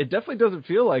 It definitely doesn't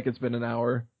feel like it's been an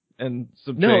hour and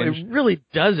some change. No, it really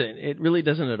doesn't. It really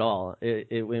doesn't at all.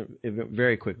 It went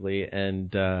very quickly,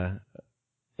 and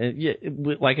yeah,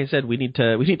 like I said, we need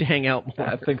to hang out more.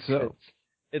 I think so.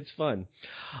 It's fun.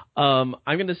 I'm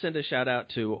going to send a shout out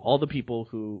to all the people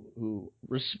who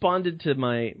responded to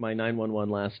my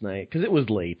 911 last night, because it was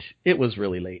late. It was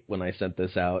really late when I sent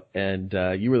this out, and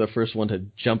you were the first one to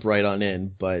jump right on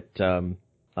in. But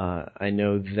I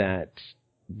know that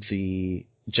the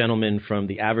gentlemen from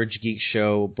the Average Geek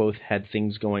Show both had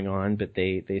things going on, but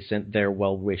they sent their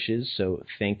well wishes, so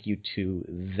thank you to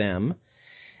them.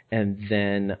 And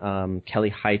then Kelly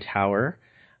Hightower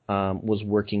was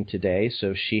working today,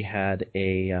 so she had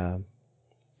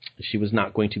she was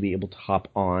not going to be able to hop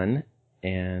on.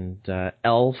 And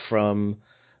Elle from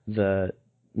the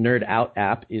Nerd Out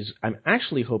app I'm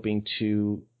actually hoping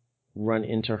to run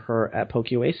into her at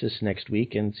PokeOasis next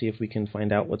week and see if we can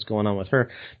find out what's going on with her.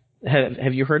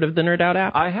 Have you heard of the Nerd Out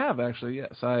app? I have, actually,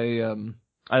 yes.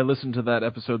 I listened to that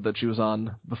episode that she was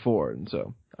on before, and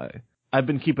so I've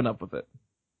been keeping up with it.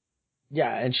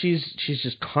 Yeah, and she's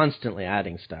just constantly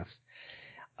adding stuff.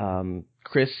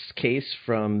 Chris Case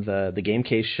from the Game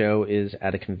Case show is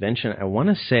at a convention. I want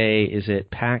to say, is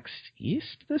it PAX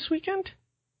East this weekend?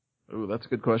 Ooh, that's a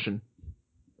good question.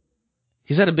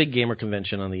 He's at a big gamer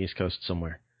convention on the East Coast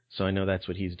somewhere, so I know that's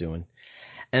what he's doing.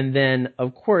 And then,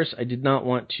 of course, I did not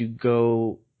want to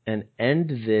go and end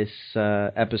this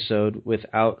episode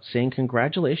without saying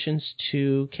congratulations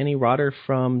to Kenny Rotter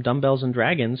from Dumbbells and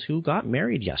Dragons, who got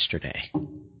married yesterday.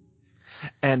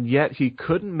 And yet he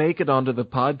couldn't make it onto the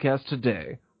podcast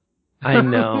today. I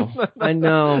know.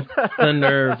 The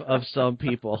nerve of some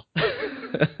people.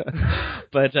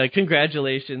 But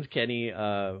congratulations, Kenny.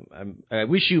 I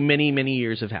wish you many, many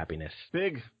years of happiness.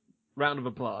 Big round of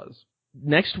applause.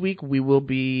 Next week we will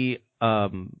be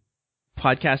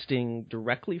podcasting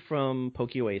directly from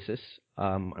PokeOasis.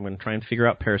 I'm going to try and figure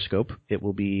out Periscope. It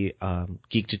will be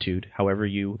Geektitude. However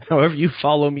you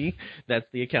follow me, that's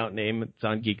the account name. It's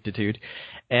on Geektitude,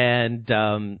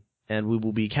 and we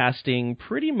will be casting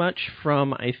pretty much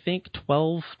from, I think,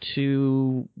 12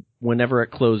 to whenever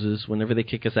it closes, whenever they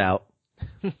kick us out.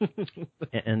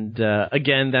 And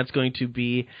again, that's going to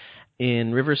be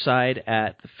in Riverside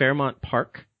at Fairmont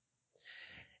Park.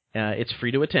 It's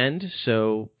free to attend,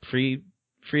 so free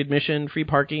admission, free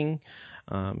parking.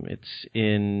 It's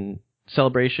in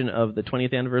celebration of the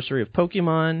 20th anniversary of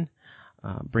Pokemon.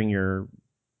 Bring your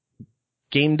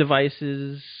game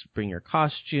devices, bring your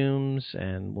costumes,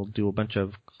 and we'll do a bunch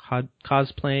of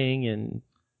cosplaying and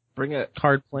Bring a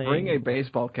card playing. Bring a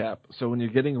baseball cap, so when you're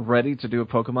getting ready to do a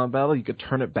Pokemon battle, you could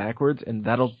turn it backwards, and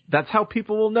that's how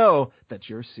people will know that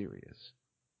you're serious.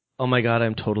 Oh my God,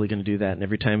 I'm totally going to do that. And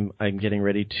every time I'm getting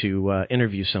ready to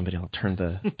interview somebody, I'll turn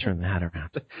the hat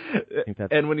around.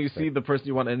 And when you see the person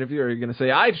you want to interview, are you going to say,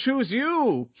 "I choose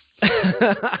you"?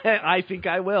 I think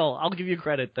I will. I'll give you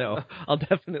credit, though. I'll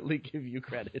definitely give you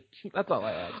credit. That's all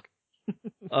I ask.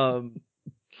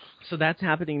 So that's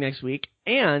happening next week.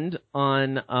 And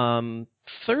on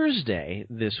Thursday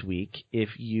this week, if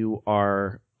you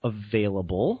are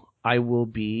available, I will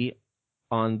be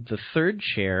on the third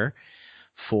chair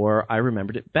for I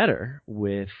Remembered It Better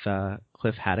with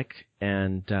Cliff Haddock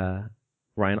and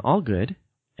Ryan Allgood,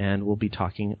 and we'll be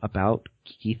talking about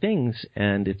geeky things.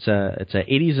 And it's a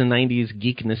 80s and 90s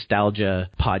geek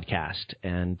nostalgia podcast,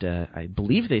 and I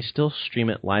believe they still stream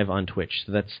it live on Twitch.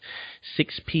 So that's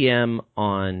 6 p.m.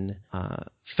 on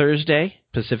Thursday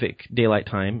Pacific Daylight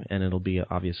Time, and it'll be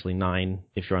obviously 9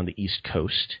 if you're on the East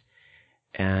Coast.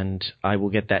 And I will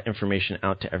get that information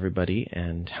out to everybody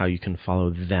and how you can follow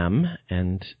them.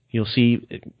 And you'll see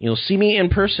me in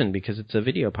person because it's a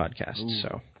video podcast. Ooh.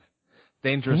 So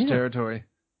dangerous territory.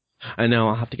 I know.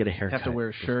 I'll have to get a haircut. Have to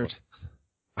wear a shirt.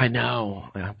 I know.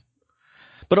 Yeah.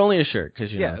 But only a shirt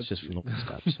because know it's just from the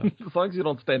stuff. So. As long as you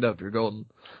don't stand up, you're golden.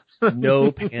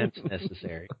 No pants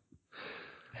necessary.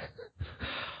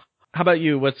 How about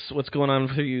you? What's going on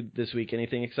for you this week?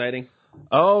 Anything exciting?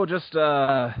 Oh, just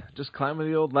climbing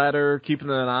the old ladder, keeping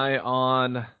an eye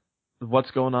on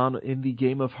what's going on in the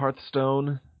game of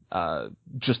Hearthstone.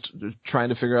 Just trying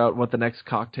to figure out what the next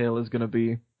cocktail is going to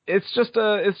be. It's just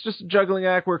a juggling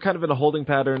act. We're kind of in a holding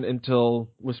pattern until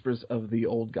Whispers of the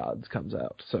Old Gods comes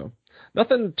out. So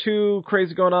nothing too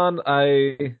crazy going on.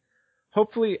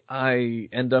 Hopefully I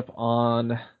end up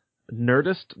on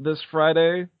Nerdist this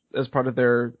Friday as part of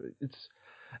their. It's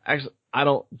actually.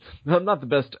 I'm not the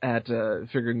best at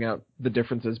figuring out the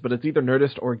differences, but it's either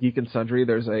Nerdist or Geek and Sundry.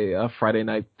 There's a Friday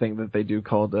night thing that they do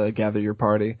called Gather Your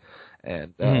Party,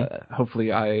 and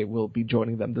hopefully I will be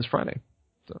joining them this Friday.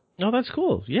 So. Oh, that's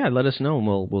cool. Yeah, let us know, and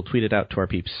we'll tweet it out to our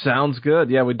peeps. Sounds good.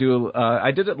 Yeah, we do.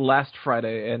 I did it last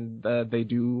Friday, and they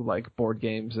do like board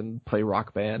games and play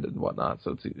Rock Band and whatnot.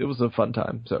 So it was a fun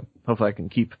time. So hopefully I can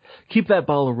keep that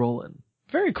ball rolling.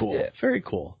 Very cool. Yeah. Very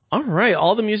cool. All right.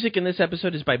 All the music in this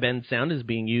episode is by Ben Sound, is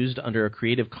being used under a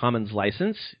Creative Commons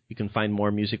license. You can find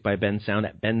more music by Ben Sound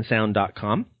at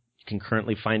bensound.com. You can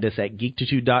currently find us at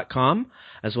geektitude.com,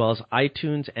 as well as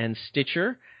iTunes and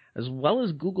Stitcher, as well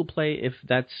as Google Play if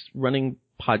that's running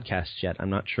podcasts yet. I'm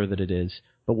not sure that it is,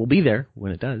 but we'll be there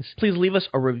when it does. Please leave us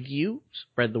a review,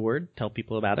 spread the word, tell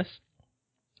people about us.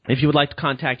 If you would like to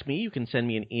contact me, you can send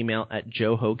me an email at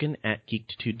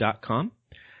joehogan@geektitude.com.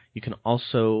 You can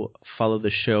also follow the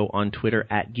show on Twitter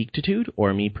at Geektitude,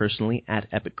 or me personally at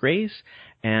Epic Grays.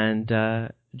 And,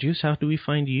 Juice, how do we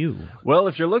find you? Well,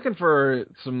 if you're looking for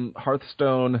some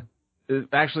Hearthstone,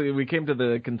 actually, we came to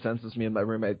the consensus, me and my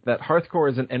roommate, that Hearthcore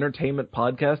is an entertainment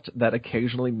podcast that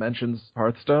occasionally mentions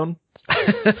Hearthstone.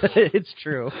 It's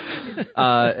true.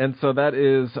 And so that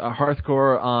is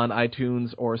Hearthcore on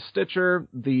iTunes or Stitcher.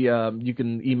 You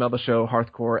can email the show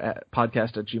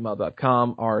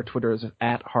hearthcorepodcast@gmail.com. Our Twitter is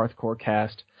at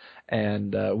hearthcorecast.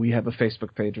 And we have a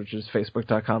Facebook page, which is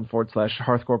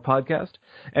facebook.com/Hearthcore Podcast.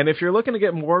 And if you're looking to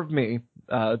get more of me,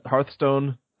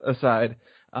 Hearthstone aside,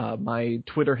 my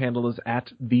Twitter handle is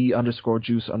at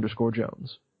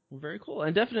 @the_juice_Jones. Very cool.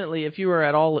 And definitely, if you are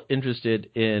at all interested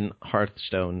in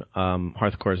Hearthstone,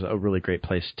 Hearthcore is a really great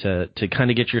place to kind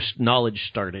of get your knowledge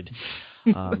started,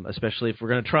 especially if we're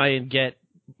going to try and get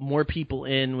more people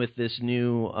in with this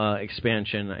new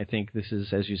expansion. I think this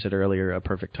is, as you said earlier, a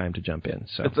perfect time to jump in.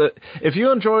 So, if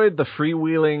you enjoyed the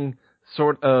freewheeling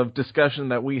sort of discussion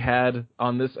that we had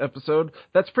on this episode,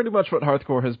 that's pretty much what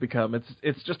Hearthcore has become.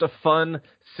 It's just a fun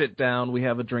sit down. We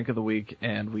have a drink of the week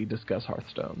and we discuss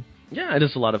Hearthstone. Yeah, it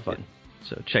is a lot of fun.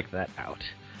 So check that out.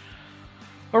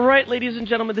 All right, ladies and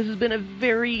gentlemen, this has been a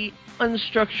very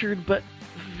unstructured but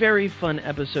very fun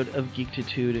episode of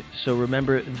Geektitude. So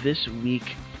remember, this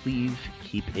week, please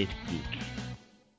keep it geek.